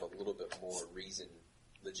would have a little bit more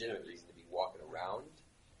legitimate reason to be walking around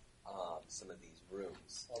some of these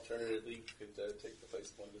rooms. Alternatively, you could take the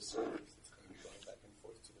place of one of the servers that's going to be going back and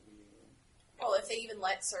forth to the meeting room. Well, if they even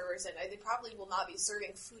let servers in, they probably will not be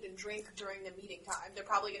serving food and drink during the meeting time. They're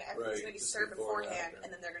probably everyone's going to be served beforehand,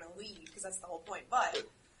 and then they're going to leave, because that's the whole point. But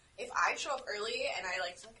if I show up early and I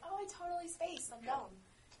I totally spaced, I'm done.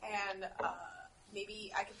 And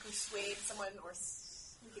maybe I could persuade someone, or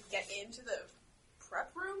we could get into the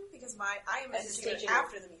prep room, because I am staging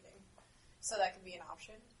after the meeting. So that could be an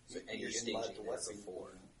option. And you're staging that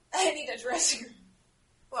before. I need a dressing room.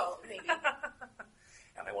 Well, maybe.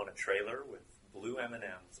 And I want a trailer with blue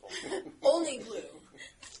M&Ms. Only blue.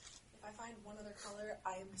 If I find one other color,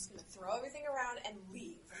 I am just going to throw everything around and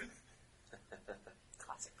leave.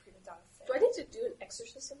 Classic prima donna fit. Do I need to do an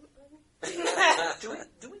exorcism on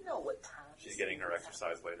Do we know what time? She's getting her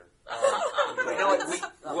exercise later. You know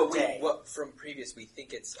what? From previous, we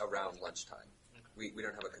think it's around lunchtime. We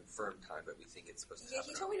don't have a confirmed time, but we think it's supposed to happen.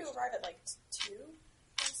 He told me to arrive at 2.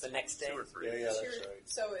 The next day? 2 or 3. Yeah, that's right.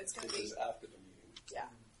 So it's going to be... This is after the meeting. Yeah.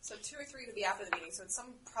 So 2 or 3 to be after the meeting, so it's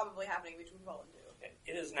some probably happening between 12 and 2. Okay.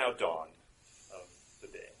 It is now dawn of the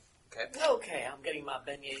day. Okay, I'm getting my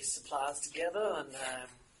beignet supplies together and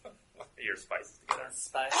Your spices together.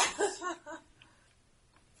 spices.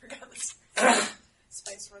 Forgot this.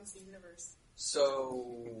 Spice runs the universe.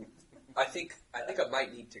 So, I think I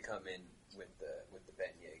might need to come in with the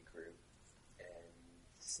beignet crew and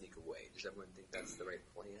sneak away. Does everyone think that's the right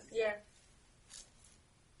plan? Yeah.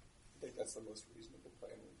 I think that's the most reasonable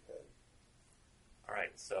plan we've had. All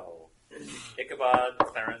right, so Ichabod,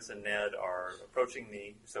 Clarence, and Ned are approaching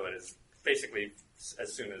me, so it is basically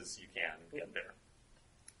as soon as you can get there.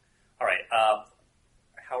 All right,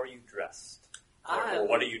 how are you dressed? Or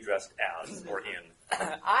what are you dressed as or in?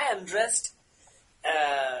 I am dressed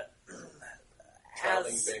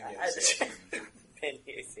Traveling as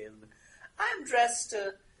beignets. I'm dressed.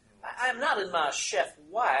 I'm not in my chef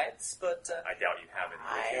whites, but I doubt you have any.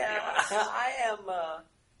 To be honest.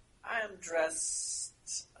 I am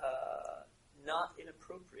dressed not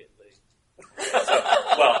inappropriately.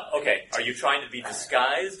 Well, okay. Are you trying to be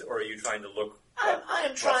disguised, or are you trying to look? I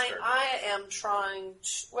am trying. Western? I am trying.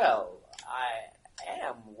 Well, I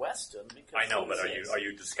am Western because I know, but are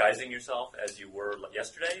you disguising yourself as you were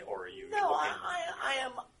yesterday, or are you? No, looking...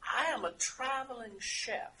 I am a traveling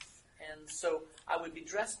chef, and so I would be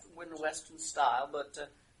dressed in Western style. But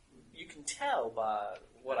you can tell by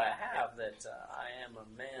what I have that I am a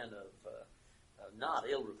man of not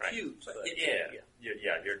ill repute. Right.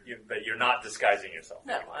 But but you're not disguising yourself.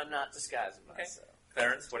 no, I'm not disguising Okay. myself.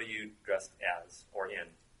 Clarence, what are you dressed as or in?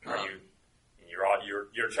 Are you in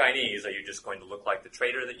you're Chinese. Are you just going to look like the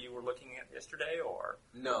trader that you were looking at yesterday, or?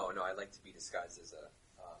 No, I like to be disguised as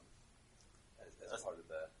as part of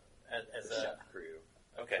the chef crew.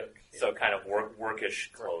 Okay, so kind of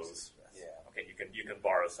workish clothes. Yeah. Okay, you can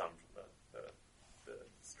borrow some from the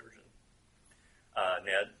sturgeon.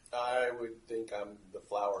 Ned. I would think I'm the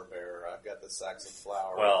flour bearer. I've got the sacks of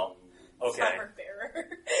flour. Well, okay. Flower bearer.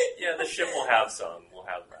 Yeah, the ship will have some. We'll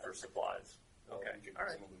have for supplies. Okay, We can all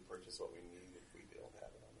right. presumably purchase what we need if we don't have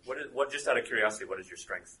it on the ship. What? Just out of curiosity, what is your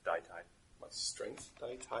strength die type? My strength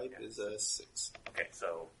die type is a 6. Okay,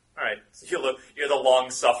 so all right, so you're the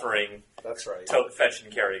long-suffering That's right. tote fetch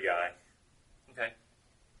and carry guy. Okay.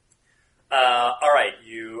 All right,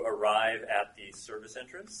 you arrive at the service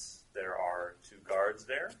entrance. There are 2 guards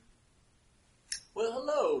there. Well,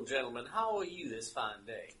 hello, gentlemen. How are you this fine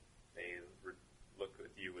day? They look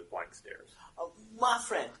at you with blank stares. My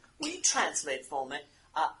friend, will you translate for me?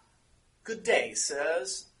 Good day,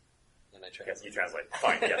 sirs. And I try. Yes, you translate.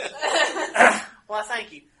 Fine, yes. Well,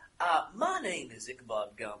 thank you. My name is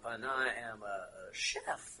Ichabod Gump, and I am a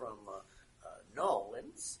chef from New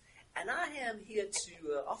Orleans, and I am here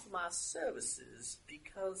to offer my services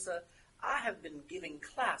because I have been giving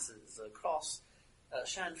classes across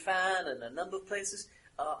Shanfan and a number of places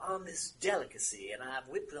on this delicacy, and I've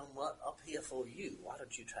whipped them up here for you. Why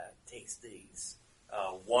don't you try to taste these?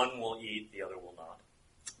 One will eat, the other will not.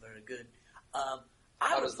 Very good.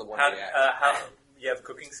 How does the one How react? you have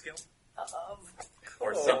cooking skill?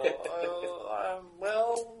 Or Oh, something?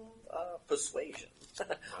 Persuasion.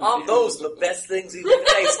 Aren't those the best things you've ever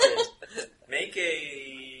tasted? Make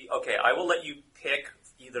a... Okay, I will let you pick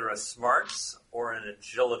either a smarts or an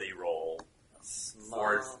agility roll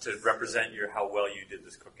to represent how well you did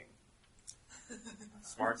this cooking.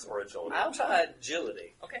 Smarts or agility. I'll try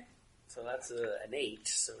agility. Okay. So that's an 8.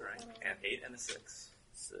 So Right. And 8 and a 6.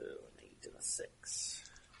 So an 8 and a 6.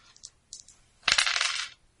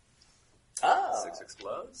 Ah. 6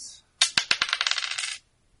 explodes.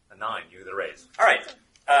 A 9, you the raise. All right.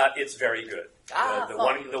 It's very good.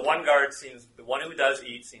 The one guard seems, the one who does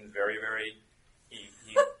eat seems very, very.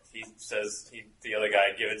 He says the other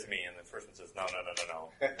guy, give it to me, and the first one says no.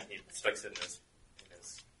 And he sticks it in his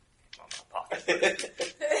pocket.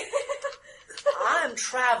 I'm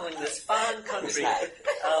traveling this fine country,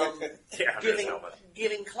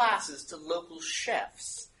 giving classes to local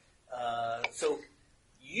chefs. So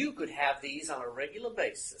you could have these on a regular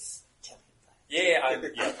basis. Tell him that. Yeah. Now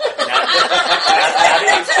that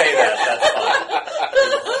you say that, that's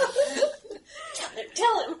fine.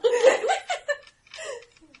 Tell him.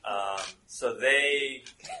 So the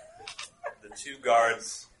 2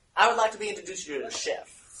 guards. I would like to be introduced to you as a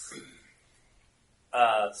chef.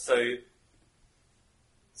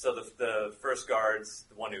 So the first guard's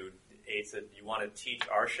the one who ate said, "You want to teach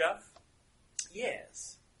our chef?"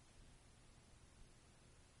 Yes.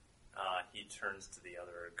 He turns to the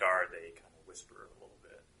other guard. They kind of whisper a little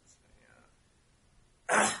bit.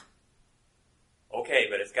 And say, okay,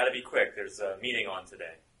 but it's got to be quick. There's a meeting on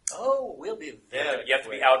today. Oh, we'll be very You have to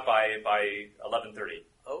be quick. out by 11:30.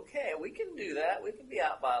 Okay, we can do that. We can be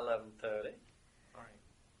out by 11:30. All right.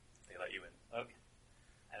 They let you in. Okay.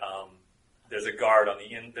 There's a guard on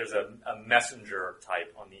the in. There's a messenger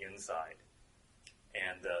type on the inside,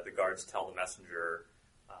 and the guards tell the messenger,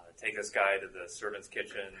 "Take this guy to the servant's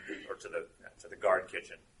kitchen or to the guard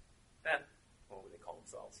kitchen." What would they call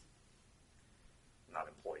themselves? Not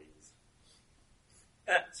employees.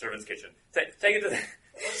 Servant's kitchen. Take it to the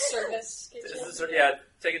Service kitchen. yeah.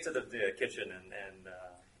 Take it to the kitchen and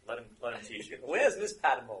let him teach you. Where's Miss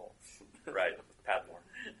Patmore? Right, Padmore.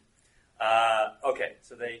 Okay,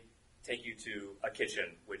 so they take you to a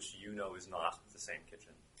kitchen, which you know is not the same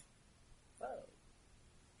kitchen. Oh,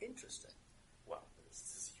 interesting. Well, this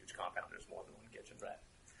is a huge compound. There's more than one kitchen. Right.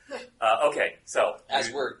 Okay, so As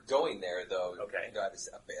we're going there, though, Okay. you have a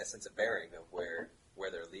sense of bearing of where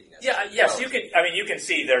they're leading us. yes, you can. I mean, you can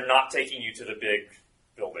see they're not taking you to the big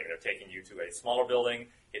building. They're taking you to a smaller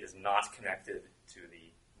building. It is not connected to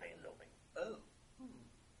the main building. Oh.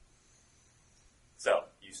 So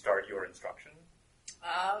you start your instruction.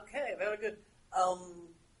 Okay, very good.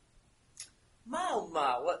 My oh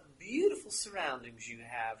my, what beautiful surroundings you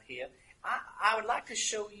have here. I would like to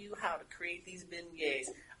show you how to create these beignets.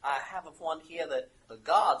 I have one here that the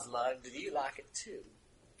gods like. Do you like it too?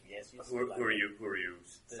 Yes, you Who like are it. you? Who are you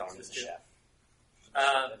The selling this to? chef.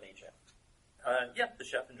 Uh, The main chef. Yeah, the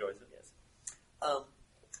chef enjoys it. Yes.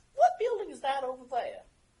 What building is that over there?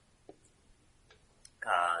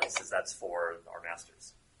 That's for our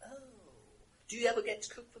masters. Oh. Do you ever get to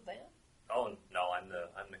cook for them? Oh no, I'm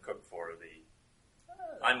the cook for the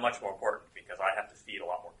I'm much more important because I have to feed a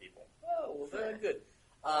lot more people. Oh, well, very good.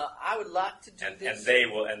 I would like to do And this. they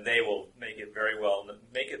will make it very well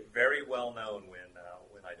known when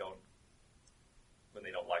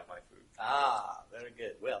they don't like my food. Ah, very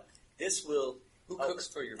good. Well, this will. Who cooks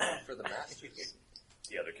for the masters?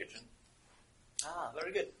 The other kitchen, Ah,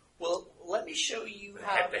 very good. Well, let me show you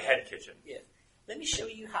how. the head kitchen. Yeah. Let me show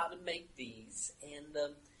you how to make these, and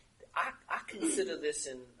I consider this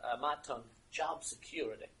in my tongue job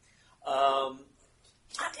security.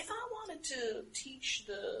 If I wanted to teach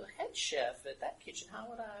the head chef at that kitchen, how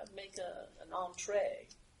would I make an entree?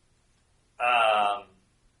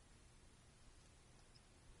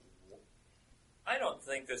 I don't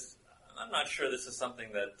think this. I'm not sure this is something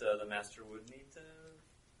that the master would need to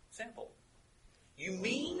sample. You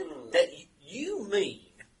mean that you mean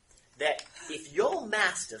that if your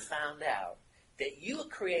master found out that you were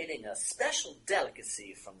creating a special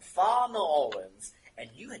delicacy from far New Orleans and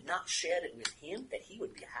you had not shared it with him, that he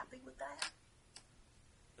would be happy with that?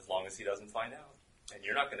 As long as he doesn't find out. And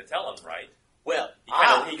you're not going to tell him, right? Well,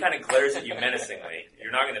 He kind of glares at you menacingly.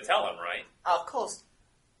 You're not going to tell him, right? of course,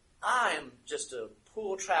 I am just a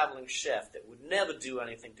poor traveling chef that would never do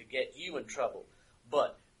anything to get you in trouble.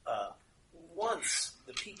 But once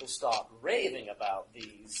the people start raving about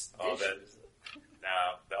these dishes...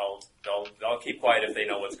 They'll keep quiet if they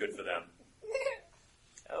know what's good for them.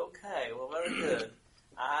 Okay, well, very good.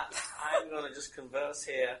 I'm going to just converse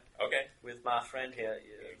here Okay. with my friend here.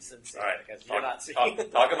 Since All right. because you're not seeing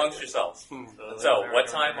Talk amongst yourselves. So, very what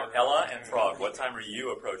good. time, Ella and Frog, what time are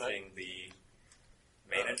you approaching the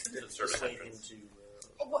main entrance, the service persuade him entrance? to,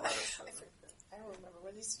 What? let us know. I don't remember.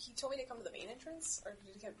 He told me to come to the main entrance, or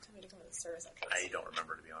did he tell me to come to the service entrance? I don't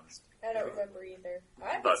remember, to be honest. I don't remember either.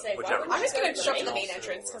 I would But say, why whichever. would I'm just going to you show go up to the main Also,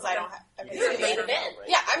 entrance because I don't have. You're the main event.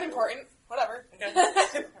 Yeah, I'm important. Whatever.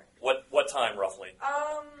 What time, roughly?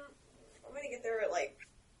 I'm going to get there at like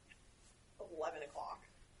 11 o'clock.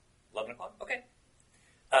 11 o'clock? Okay.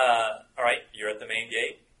 All right, you're at the main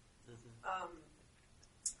gate.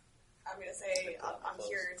 I'm going to say I'm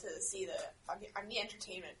here to see I'm the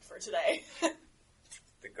entertainment for today.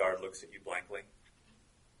 The guard looks at you blankly.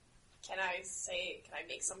 Can I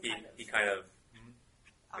make some kind of He kind of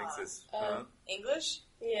makes this... English?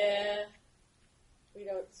 Yeah. We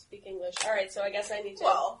don't speak English. All right, so I guess I need to.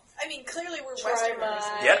 Well, I mean, clearly we're Try Westerners.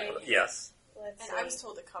 my- Yep, yes. Let's And I see. was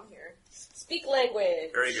told to come here. Speak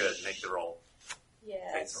language. Very good. Make the roll.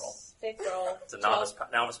 Yes. Faith roll. Faith roll. It's a 12,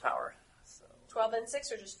 novice power. So 12 and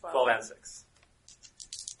 6 or just 12? 12 and 6.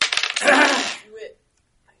 Do it.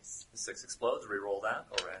 Nice. The 6 explodes. Reroll that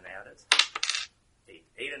or and add it.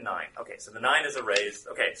 8 and 9. Okay, so the 9 is a raise.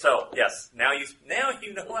 Okay, so yes, now you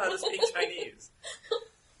know how to speak Chinese.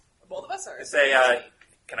 Both of us are. Say,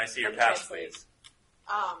 can I see your I pass, translate. please?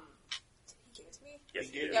 Did he give it to me?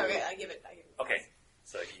 Yes, you do. Yeah, okay, I give it. Okay,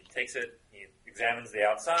 so he takes it, he examines the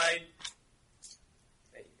outside,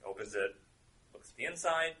 he opens it, looks at the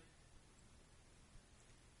inside.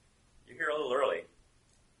 You're here a little early,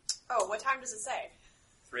 Oh, what time does it say?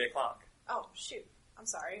 3 o'clock. Oh, shoot. I'm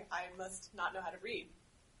sorry. I must not know how to read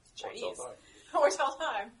Chinese. Or tell time. Or tell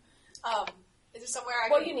time. Is there somewhere I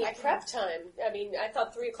can... Well, you need I can- prep time. I mean, I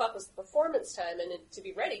thought 3 o'clock was the performance time, and to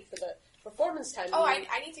be ready for the performance time. Oh, you I need-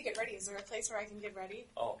 need to get ready. Is there a place where I can get ready?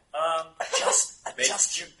 Oh,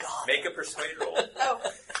 Adjust your guard. make a persuade roll. Oh,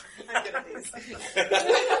 I'm good at these.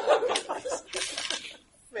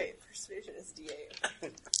 Wait, persuasion is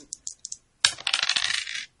D8.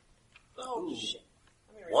 Oh, Ooh. shit.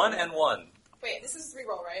 I'm gonna read 1 it. and 1. Wait, this is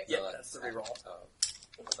reroll, right? Yeah, No, that's the that's- reroll. Oh,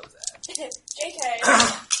 what was that? JK.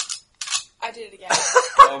 I did it again.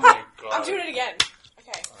 Oh my god. I'm doing it again.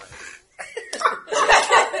 Okay.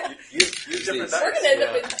 You different We're dice. going to end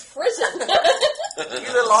up in prison.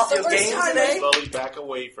 You little off your The first game time today? Slowly back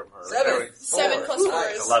away from her. 7 plus 4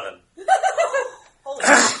 is... 11. Holy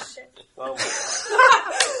shit. Oh my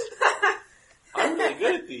god. I'm really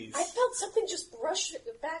good at these. I felt something just brush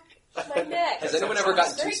the back of my neck. Has anyone ever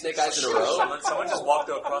gotten 2 snake eyes in a row? Someone just walked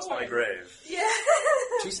across my grave. Yeah.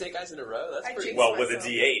 2 snake eyes in a row? That's I pretty jinxed Well, with a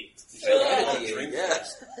myself. D8. Yeah.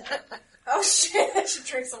 Oh shit, I should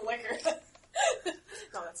drink some liquor.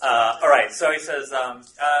 No, that's All right, so he says,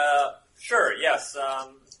 sure, yes. I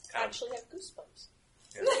actually have goosebumps.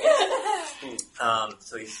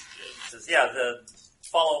 So he says, yeah,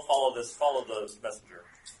 follow the messenger.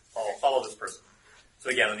 Follow this person. So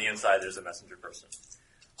again, on the inside, there's a messenger person.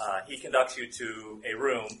 He conducts you to a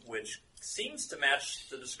room which seems to match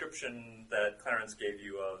the description that Clarence gave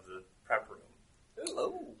you of the prep room.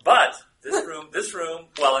 Oh. But this room,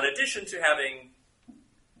 well, in addition to having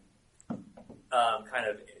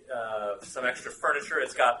some extra furniture,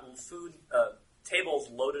 it's got food tables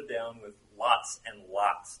loaded down with lots and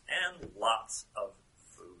lots and lots of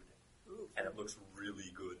food. Ooh. And it looks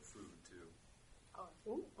really good food, too.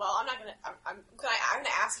 Oh. Well, I'm not gonna. I'm gonna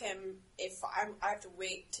ask him if I have to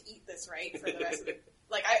wait to eat this, right, for the rest of it.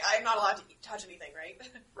 Like, I'm not allowed to touch anything, right?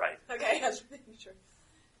 Right. Okay, I was making sure.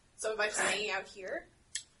 So am I just hanging out here?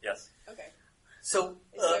 Yes. Okay. So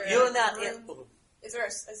Is there you're a not room? in. Is there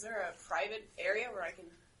a private area where I can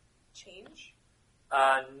change?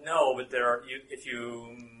 No, but there are.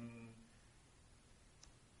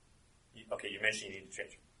 Okay, you mentioned you need to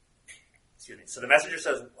change. Excuse me. So the messenger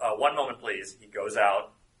says, "1 moment, please." He goes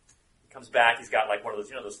out. He comes back. He's got like one of those,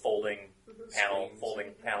 those folding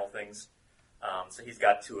panel things. So he's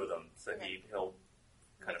got 2 of them. So Okay. he'll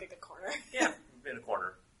kind Make of a good corner. in a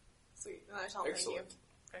corner. Sweet. And I tell him thank you. Excellent.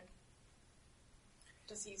 Okay.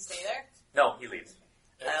 Does he stay there? No, he leaves.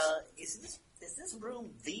 Is this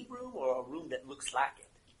room the room or a room that looks like it?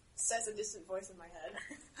 Says a distant voice in my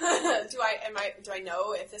head. Do I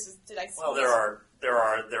know if this is? Did I see? Well, this? there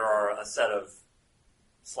are a set of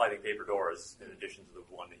sliding paper doors in addition to the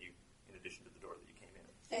door that you came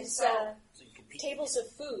in. And So you can peek. tables of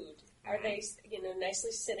food, are they,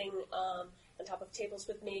 nicely sitting on top of tables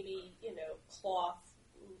with maybe, cloth?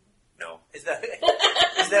 No, Is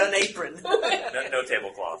there an apron? no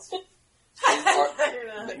tablecloths.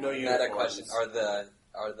 No Meta uniforms. question: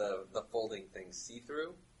 Are the folding things see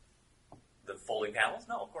through? The folding panels?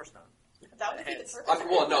 No, of course not. That would be the perfect.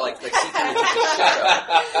 Well, no, like see through the shadow.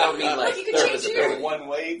 I don't mean like you could change They're your.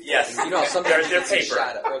 one-way. Yes, you know sometimes they're you can see paper.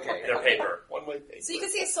 shadow. Okay, They're paper. One-way paper. So you could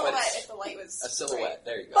see a silhouette if the light was A silhouette.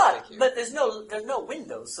 There you go. But Thank you. but there's no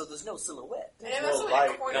windows, so there's no silhouette. And I'm There's also no in a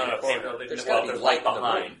light. corner. No, paper. There's Well, gotta be there's light light in the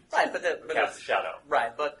behind. room. Right, but Cast the shadow.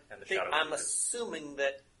 right, but And the shadow I'm is- assuming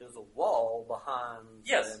that there's a wall behind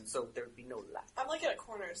Yes. them, so there'd be no light. I'm like in a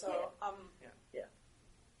corner, so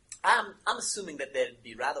I'm assuming that they'd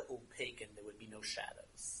be rather opaque and there would be no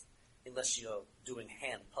shadows, unless you're doing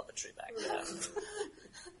hand puppetry back there.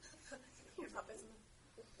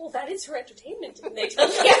 Well, that is her entertainment, didn't they tell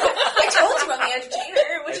you? I told you I'm the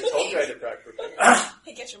entertainer. What do you told you I think? had to practice.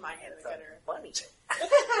 Hey, get your mind out of the gutter. Funny.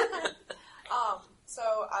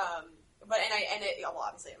 But well,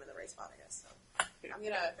 obviously I'm in the right spot, I guess. So I'm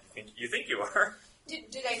gonna. You think you are?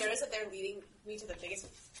 Did I notice that they're leading me to the biggest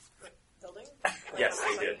building? Yes,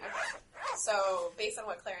 they did. Okay. So based on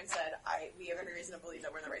what Clarence said, we have every reason to believe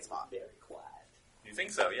that we're in the right spot. Very quiet. You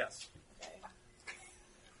think so? Yes. Okay.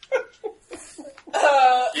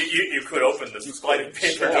 You could open the sliding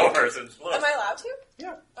paper doors and look. Am I allowed to?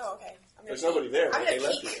 Yeah. Oh, okay. I'm gonna There's nobody there, I'm but they gonna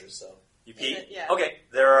left peek. here, so. You peek? Yeah. Okay.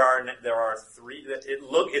 There are 3.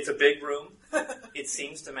 It's a big room. It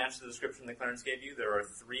seems to match the description that Clarence gave you. There are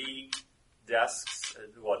 3 desks,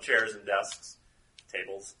 chairs and desks,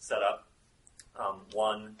 tables set up.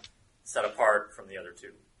 One set apart from the other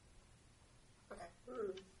 2. Okay.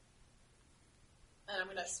 And I'm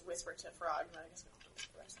gonna whisper to Frog, and I guess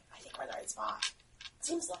I think we're in the right spot.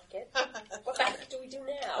 Seems like it. What the heck do we do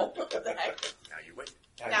now? What the heck? Now you wait.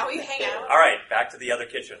 Now we hang out. All right, back to the other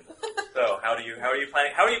kitchen. So, how are you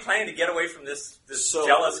planning to get away from this So-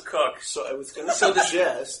 jealous cook? So I was going to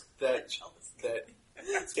suggest that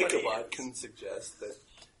That's funny. Ichabod can suggest that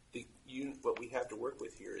what we have to work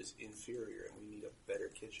with here is inferior, and we need a better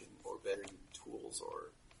kitchen or better tools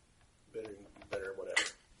or better whatever.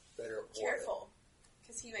 Better Careful,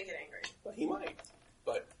 because he may get angry. Well, he might,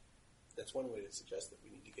 but that's one way to suggest that we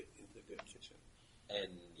need to get into a good kitchen. And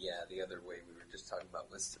the other way we were just talking about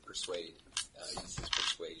was to persuade, use his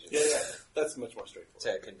persuasion. Yeah, that's much more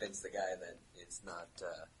straightforward. To convince the guy that it's not.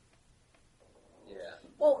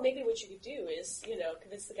 Well, maybe what you could do is,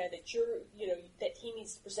 convince the guy that that he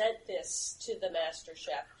needs to present this to the master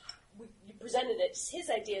chef. You presented it as his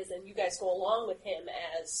ideas, and you guys go along with him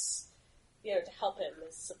as, to help him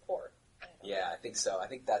as support. Yeah, I think so. I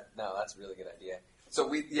think that's a really good idea. So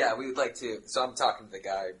we would like to. So I'm talking to the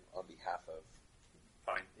guy on behalf of.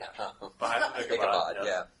 Fine. Ichabod, Ichabod,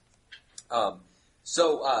 yeah.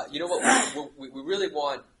 So you know what we really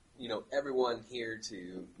want, everyone here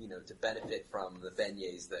to to benefit from the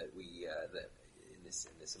beignets that we that in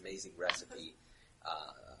this amazing recipe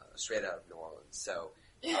straight out of New Orleans. So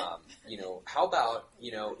how about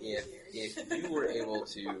if you were able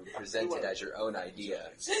to present it as your own idea,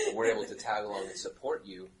 and we're able to tag along and support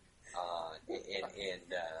you.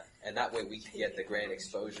 And that way we can get the grand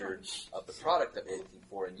exposure of the product that we're looking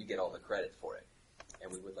for, and you get all the credit for it.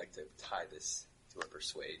 And we would like to tie this to a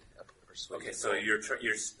persuade. Okay, so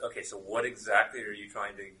okay. So what exactly are you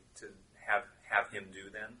trying to have him do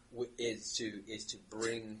then? Is to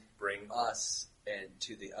bring us and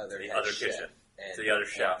to the other To the head other chef kitchen. and, To the other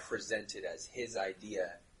chef. and present it as his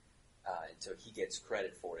idea, and so he gets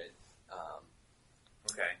credit for it.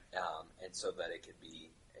 Okay. And so that it could be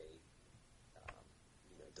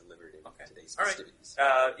delivered in today's All right. festivities.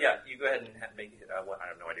 Yeah, you go ahead and make it. I have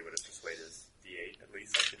no idea what a persuade is. D8 at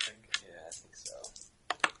least, I should think. Yeah, I think so.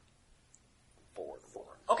 4.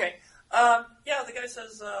 Okay. Yeah, the guy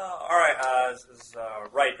says, "All right, this is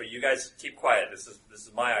right, but you guys keep quiet. This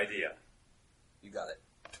is my idea." You got it.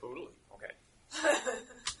 Totally. Okay.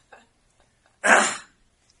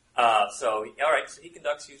 So he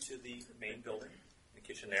conducts you to the main building, the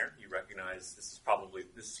kitchen there. You recognize this is probably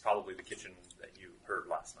the kitchen that you heard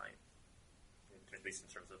last night, at least in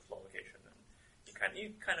terms of location. And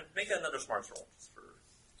you kind of make another smarts roll just for.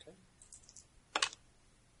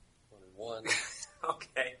 One.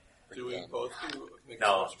 Okay. Do we both do?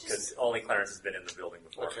 No, because only Clarence has been in the building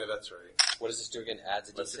before. Okay, that's right. What does this do again? Adds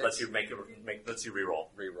a d6? Let's you reroll.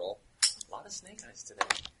 Reroll. A lot of snake eyes today.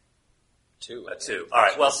 2. A 2. All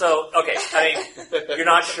right. Well, so okay. I mean, you're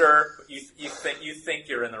not sure. You think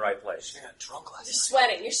you're in the right place. I got drunk last You're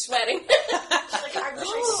sweating. Like, I wish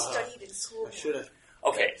I studied in school. I should have.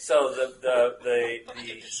 Okay. So the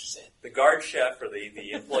guard chef or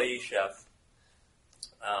the employee chef,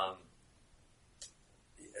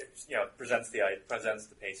 presents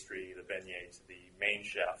the pastry, the beignet to the main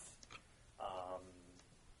chef.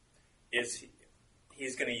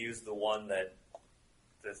 He's going to use the one that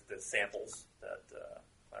the samples that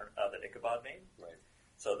Ichabod made. Right.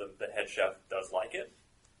 So the head chef does like it.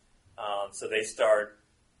 So they start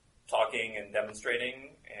talking and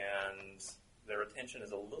demonstrating, and their attention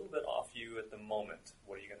is a little bit off you at the moment.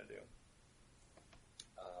 What are you going to do?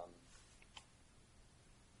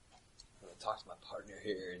 I'm going to talk to my partner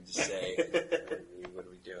here and just say, what are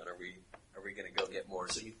we doing? Are we going to go get more?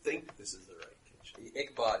 So you think this is the right kitchen?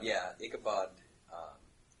 Ichabod,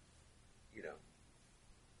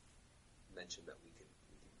 mentioned that we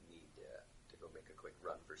need to go make a quick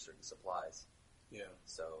run for certain supplies. Yeah.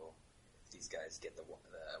 So if these guys get the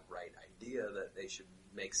right idea that they should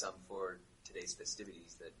make some for today's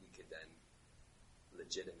festivities, that we could then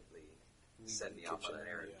legitimately send me off on an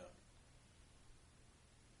errand.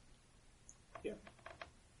 Yeah.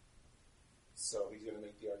 So he's going to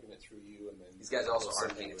make the argument through you, and then these guys also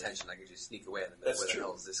aren't paying attention. I could just sneak away in the middle. That's Where true. the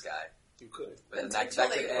hell is this guy? You could. But then Until that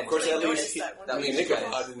could they- end. Of course, at least that me and leaves you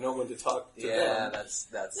Ichabod guys- didn't know when to talk to Yeah, them. that's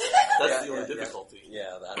That's yeah, the only yeah, difficulty.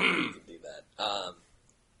 Yeah, I don't think you can do that.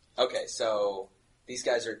 Okay, so these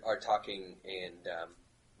guys are talking, and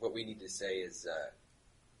what we need to say is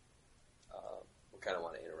we kind of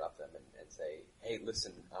want to interrupt them and say, hey,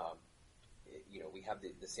 listen, we have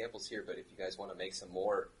the samples here, but if you guys want to make some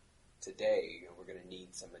more today, we're going to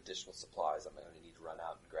need some additional supplies. I'm going to need to run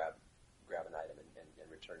out and grab an item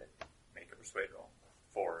and return it. Make a persuade roll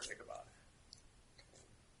for Ichabod.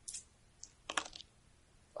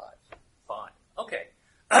 5. Okay.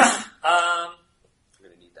 I'm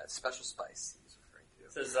going to need that special spice he was referring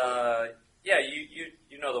to. Says,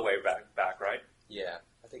 you know the way back, right? Yeah,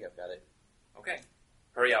 I think I've got it. Okay.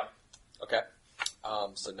 Hurry up. Okay.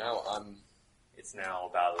 So now It's now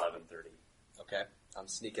about 11:30. okay. I'm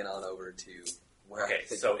sneaking on over to where Okay, I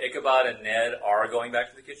think so Ichabod and Ned are going back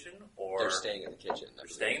to the kitchen, or they're staying in the kitchen. They're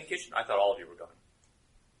staying in the kitchen? I thought all of you were going.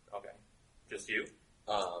 Okay. Just you?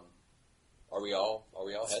 Are we all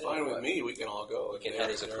It's headed? fine or with what? me. We can all go. We can If head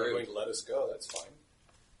as a they're crew. going to let us go, that's fine.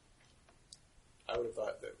 I would have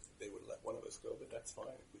thought that they would let one of us go, but that's fine.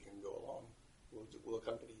 We can go along. We'll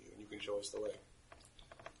accompany you, and you can show us the way.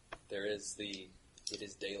 It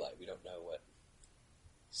is daylight. We don't know what.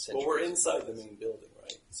 Well, we're centuries inside it the is. main building,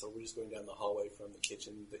 right? So we're just going down the hallway from the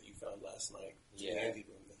kitchen that you found last night to Yeah. the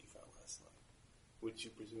anteroom that you found last night, which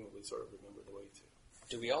you presumably sort of remember the way to.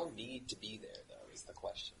 Do we all need to be there, though, is the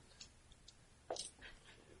question.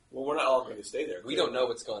 Well, we're not all going to stay there. We don't know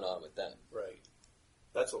what's going on with them. Right.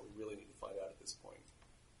 That's what we really need to find out at this point.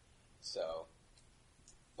 So,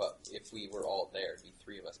 but if we were all there, it'd be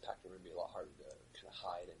 3 of us packed in, it would be a lot harder to kind of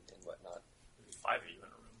hide and whatnot. There'd be 5 of you in a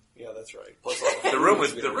room. Yeah, that's right. Plus all The room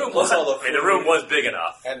was big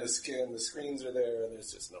enough. and the screens are there, and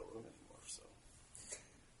there's just no room anymore. So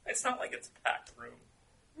It's not like it's a packed room.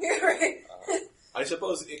 Right. I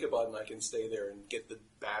suppose Ichabod and I can stay there and get the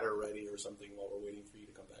batter ready or something while we're waiting for you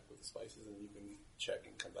to come back with the spices, and you can check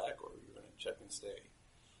and come back, or you're going to check and stay.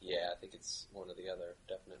 Yeah, I think it's one or the other,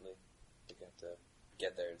 definitely. I think we have to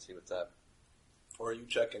get there and see what's up. Or you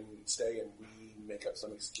check and stay, and we make up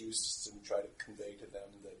some excuse and try to convey to them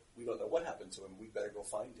that we don't know what happened to him. We better go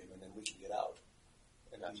find him, and then we can get out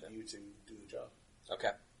and Gotcha. leave you to do the job.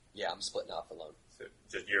 Okay. Yeah, I'm splitting off alone. So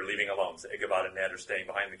just you're leaving alone. So Ichabod and Ned are staying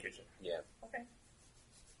behind the kitchen. Yeah. Okay.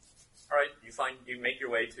 All right, you make your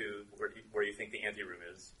way to where you think the anteroom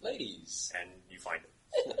is, Ladies. and you find it.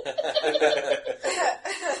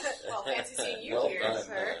 Well, fancy seeing you Well here, done.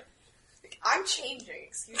 sir. I'm changing,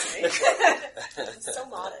 excuse me. I'm so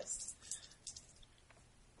modest.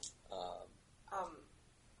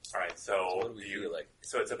 All right, So what do we feel like?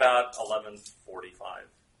 So it's about 11:45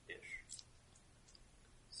 ish.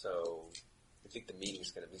 So I think the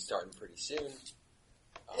meeting's going to be starting pretty soon.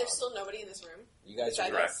 There's still nobody in this room. You guys are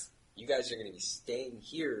besides correct. us, you guys are going to be staying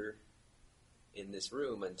here in this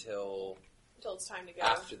room until until it's time to go.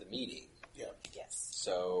 after the meeting. Yes.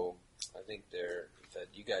 So I think that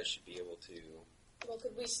you guys should be able to. Well,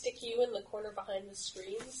 could we stick you in the corner behind the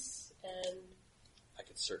screens and? I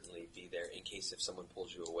could certainly be there in case if someone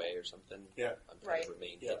pulls you away or something. Yeah. I'm trying Right. to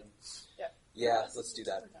remain Yeah. hidden. Yeah. Yeah, let's do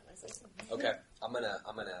that. Okay, I'm gonna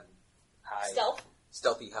hide.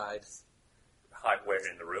 Stealthy hide. Hide where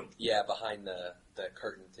in the room? Yeah, behind the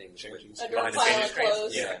curtain things. Changing Under Behind a the pile changing of screens?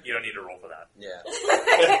 clothes. Yeah. You don't need to roll for that. Yeah,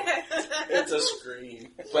 It's a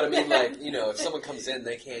screen. but I mean, like, if someone comes in,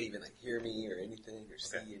 they can't even hear me or anything or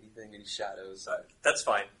see anything, any shadows. That's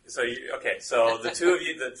fine. So so the two of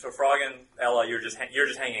you, so Frog and Ella, you're just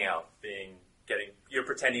hanging out, you're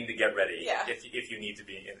pretending to get ready. Yeah. If you need to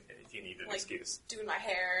be, if you need an Like, excuse. Doing my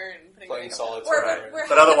hair and putting Playing makeup. solitaire. We're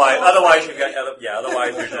But having a otherwise little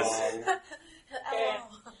otherwise you're just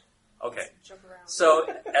Oh. okay. Jump around. So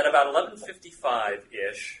at about 11:55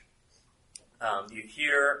 ish,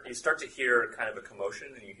 you start to hear kind of a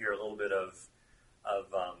commotion, and you hear a little bit of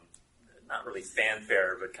not really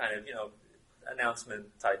fanfare, but kind of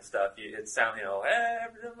announcement type stuff. It sounds hey,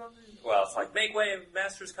 well, it's like make way,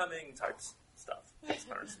 master's coming type stuff.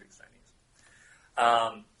 Hunter speaks Chinese.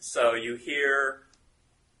 So you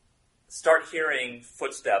start hearing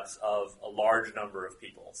footsteps of a large number of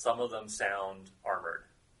people. Some of them sound armored.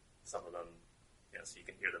 Some of them, so you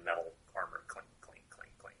can hear the metal armor clink, clink,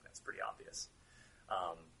 clink, clink. That's pretty obvious.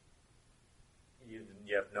 You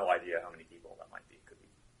have no idea how many people that might be. It could be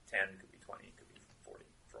 10, could be 20, could be 40,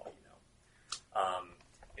 for all you know.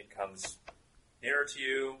 It comes nearer to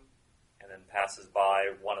you, and then passes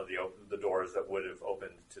by one of the doors that would have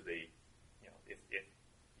opened to the, if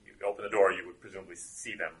you open the door, you would presumably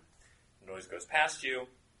see them. The noise goes past you,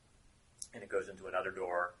 and it goes into another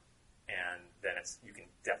door, and then you can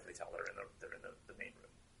definitely tell they're in the main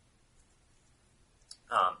room.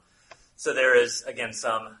 So there is again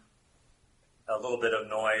a little bit of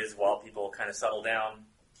noise while people kind of settle down.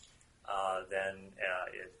 Then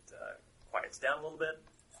it quiets down a little bit,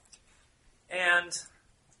 and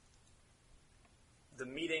the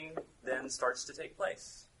meeting then starts to take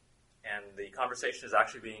place, and the conversation is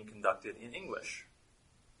actually being conducted in English.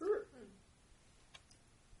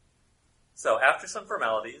 So after some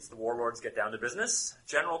formalities, the warlords get down to business.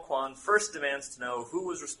 General Quan first demands to know who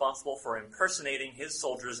was responsible for impersonating his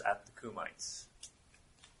soldiers at the Kumites.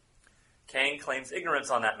 Kang claims ignorance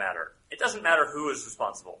on that matter. It doesn't matter who is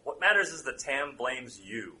responsible. What matters is that Tam blames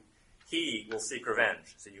you. He will seek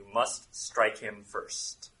revenge, so you must strike him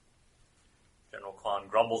first. General Quan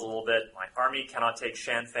grumbles a little bit. My army cannot take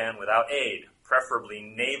Shanfan without aid, preferably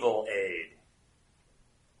naval aid,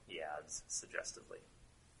 he adds suggestively.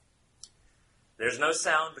 There's no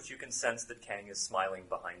sound, but you can sense that Kang is smiling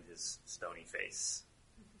behind his stony face.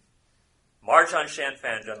 March on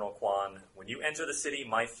Shanfan, General Quan. When you enter the city,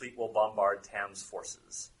 my fleet will bombard Tam's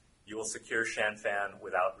forces. You will secure Shanfan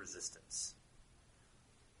without resistance.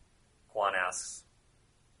 Quan asks,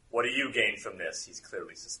 what do you gain from this? He's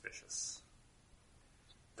clearly suspicious.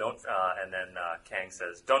 And then Kang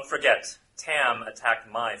says, don't forget, Tam attacked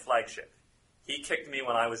my flagship. He kicked me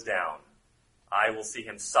when I was down. I will see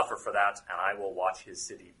him suffer for that, and I will watch his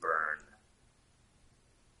city burn.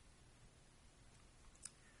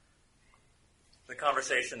 The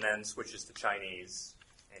conversation then switches to Chinese,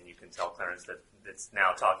 and you can tell Clarence that it's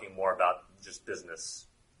now talking more about just business,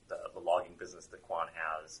 the logging business that Quan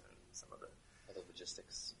has, and some of the Other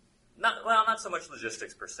logistics. not so much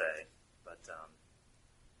logistics per se, but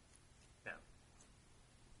yeah.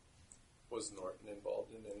 Was Norton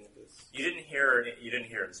involved in any of this? You didn't hear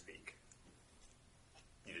him speak.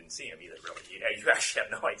 You didn't see him either, really. You actually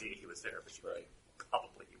have no idea he was there, but Right.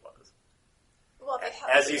 probably he was. Well, they have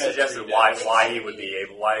As you suggested, why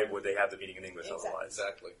would they have the meeting in English Exactly. otherwise?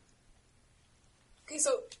 Exactly. Okay,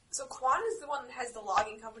 so Quan is the one that has the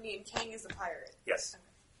logging company, and Kang is the pirate. Yes.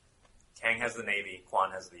 Kang has the Navy,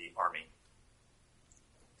 Quan has the Army.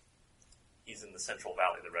 He's in the Central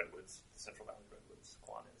Valley, the Redwoods. The Central Valley Redwoods,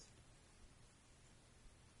 Quan is.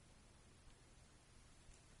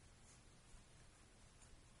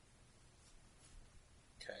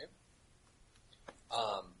 Okay.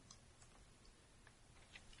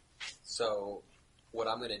 So, what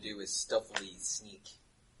I'm going to do is stealthily sneak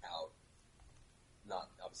out.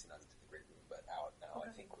 Obviously not into the great room, but out now. Okay.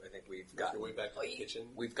 I think we've Make gotten... your way back to the kitchen.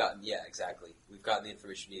 We've gotten, yeah, exactly. We've gotten the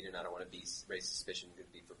information we need, and I don't want to raise suspicion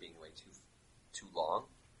for being away too long.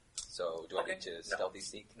 So, do I need to stealthy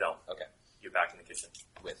sneak? No. Okay. You're back in the kitchen.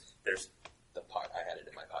 With There's the pot, I had it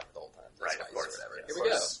in my pocket the whole time. Right, Spice of course. or whatever. Yeah, Here we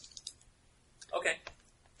go. okay.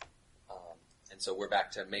 And so we're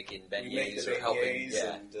back to making You make beignets the or helping. beignets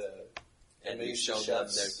Yeah. and we've the shown them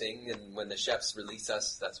chefs. their thing, and when the chefs release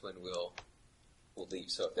us, that's when we'll leave.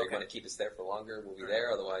 So if they're Okay. going to keep us there for longer, we'll be there.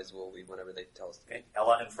 Otherwise, we'll leave whenever they tell us to. Okay.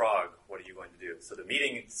 Ella and Frog, what are you going to do? So the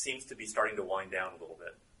meeting seems to be starting to wind down a little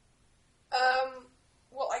bit.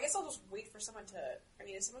 Well, I guess I'll just wait for someone to... I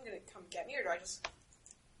mean, is someone going to come get me, or do I just...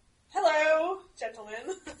 Hello,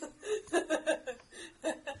 gentlemen.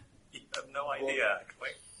 You have no idea.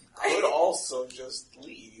 Wait, Could also just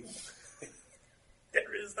leave.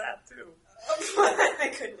 there is that too.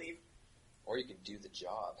 I could leave. Or you can do the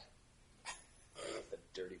job. The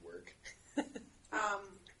dirty work.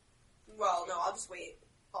 Well, no, I'll just wait.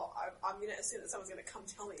 I'm going to assume that someone's going to come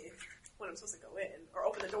tell me when I'm supposed to go in, or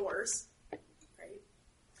open the doors. Right?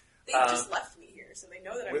 They just left me here, so they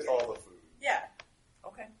know that I'm With here. all the food. Yeah.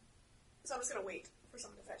 Okay. So I'm just going to wait for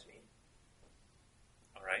someone to fetch me.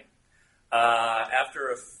 All right. After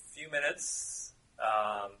a few minutes,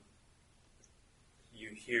 you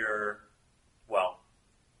hear,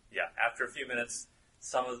 after a few minutes,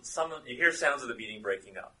 you hear sounds of the meeting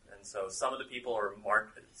breaking up, and so most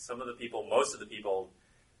of the people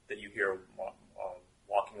that you hear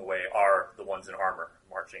walking away are the ones in armor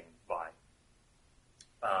marching by.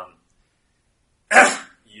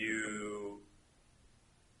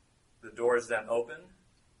 The doors then open,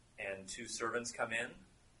 and two servants come in.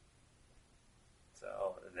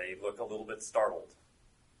 So they look a little bit startled.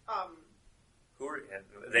 Who are?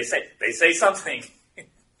 And they say something.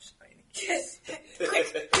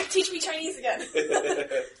 Quick, teach me Chinese again.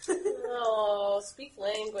 Oh, speak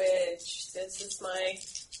language. This is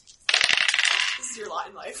your lot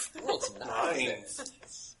in life. Well, it's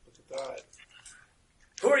Nice. Look at that.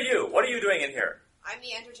 Who are you? What are you doing in here? I'm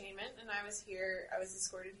the entertainment, and I was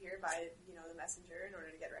escorted here by, the messenger in order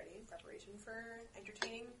to get ready in preparation for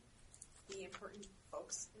entertaining the important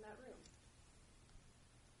folks in that room.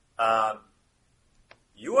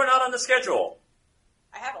 You are not on the schedule.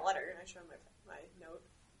 I have a letter, and I show him my note.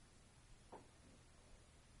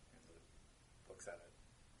 Looks at it.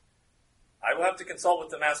 I will have to consult with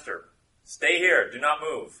the master. Stay here. Do not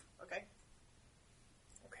move. Okay.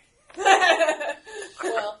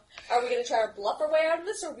 well, are we going to try to bluff our way out of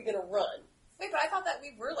this, or are we going to run? Wait, but I thought that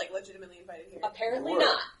we were, legitimately invited here. Apparently We were.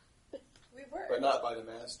 not. We were. But not by the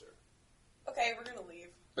master. Okay, we're gonna leave.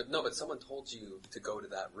 But someone told you to go to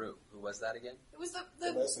that room. Who was that again? It was the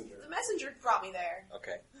messenger. The messenger brought me there.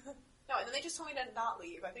 Okay. No, and then they just told me to not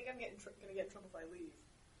leave. I think I'm gonna get in trouble if I leave.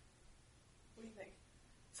 What do you think?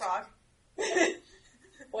 Frog?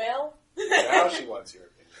 Well, Now she wants your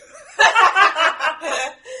opinion.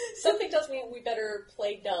 something tells me we better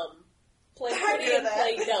play dumb. Play pretty and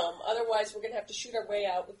play dumb. Otherwise, we're going to have to shoot our way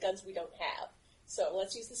out with guns we don't have. So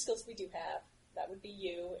let's use the skills we do have. That would be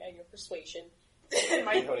you and your persuasion. You have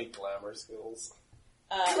any glamour skills?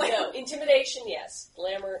 No. Intimidation, yes.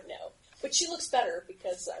 Glamour, no. But she looks better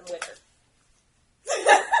because I'm with her.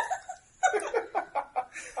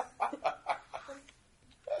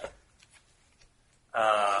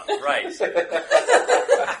 Right. Apparently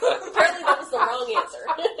that was the wrong answer.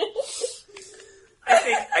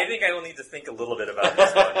 I think I will need to think a little bit about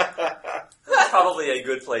this one. Probably a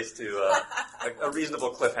good place to, a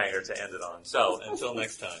reasonable cliffhanger to end it on. So, until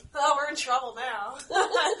next time. Oh, we're in trouble now.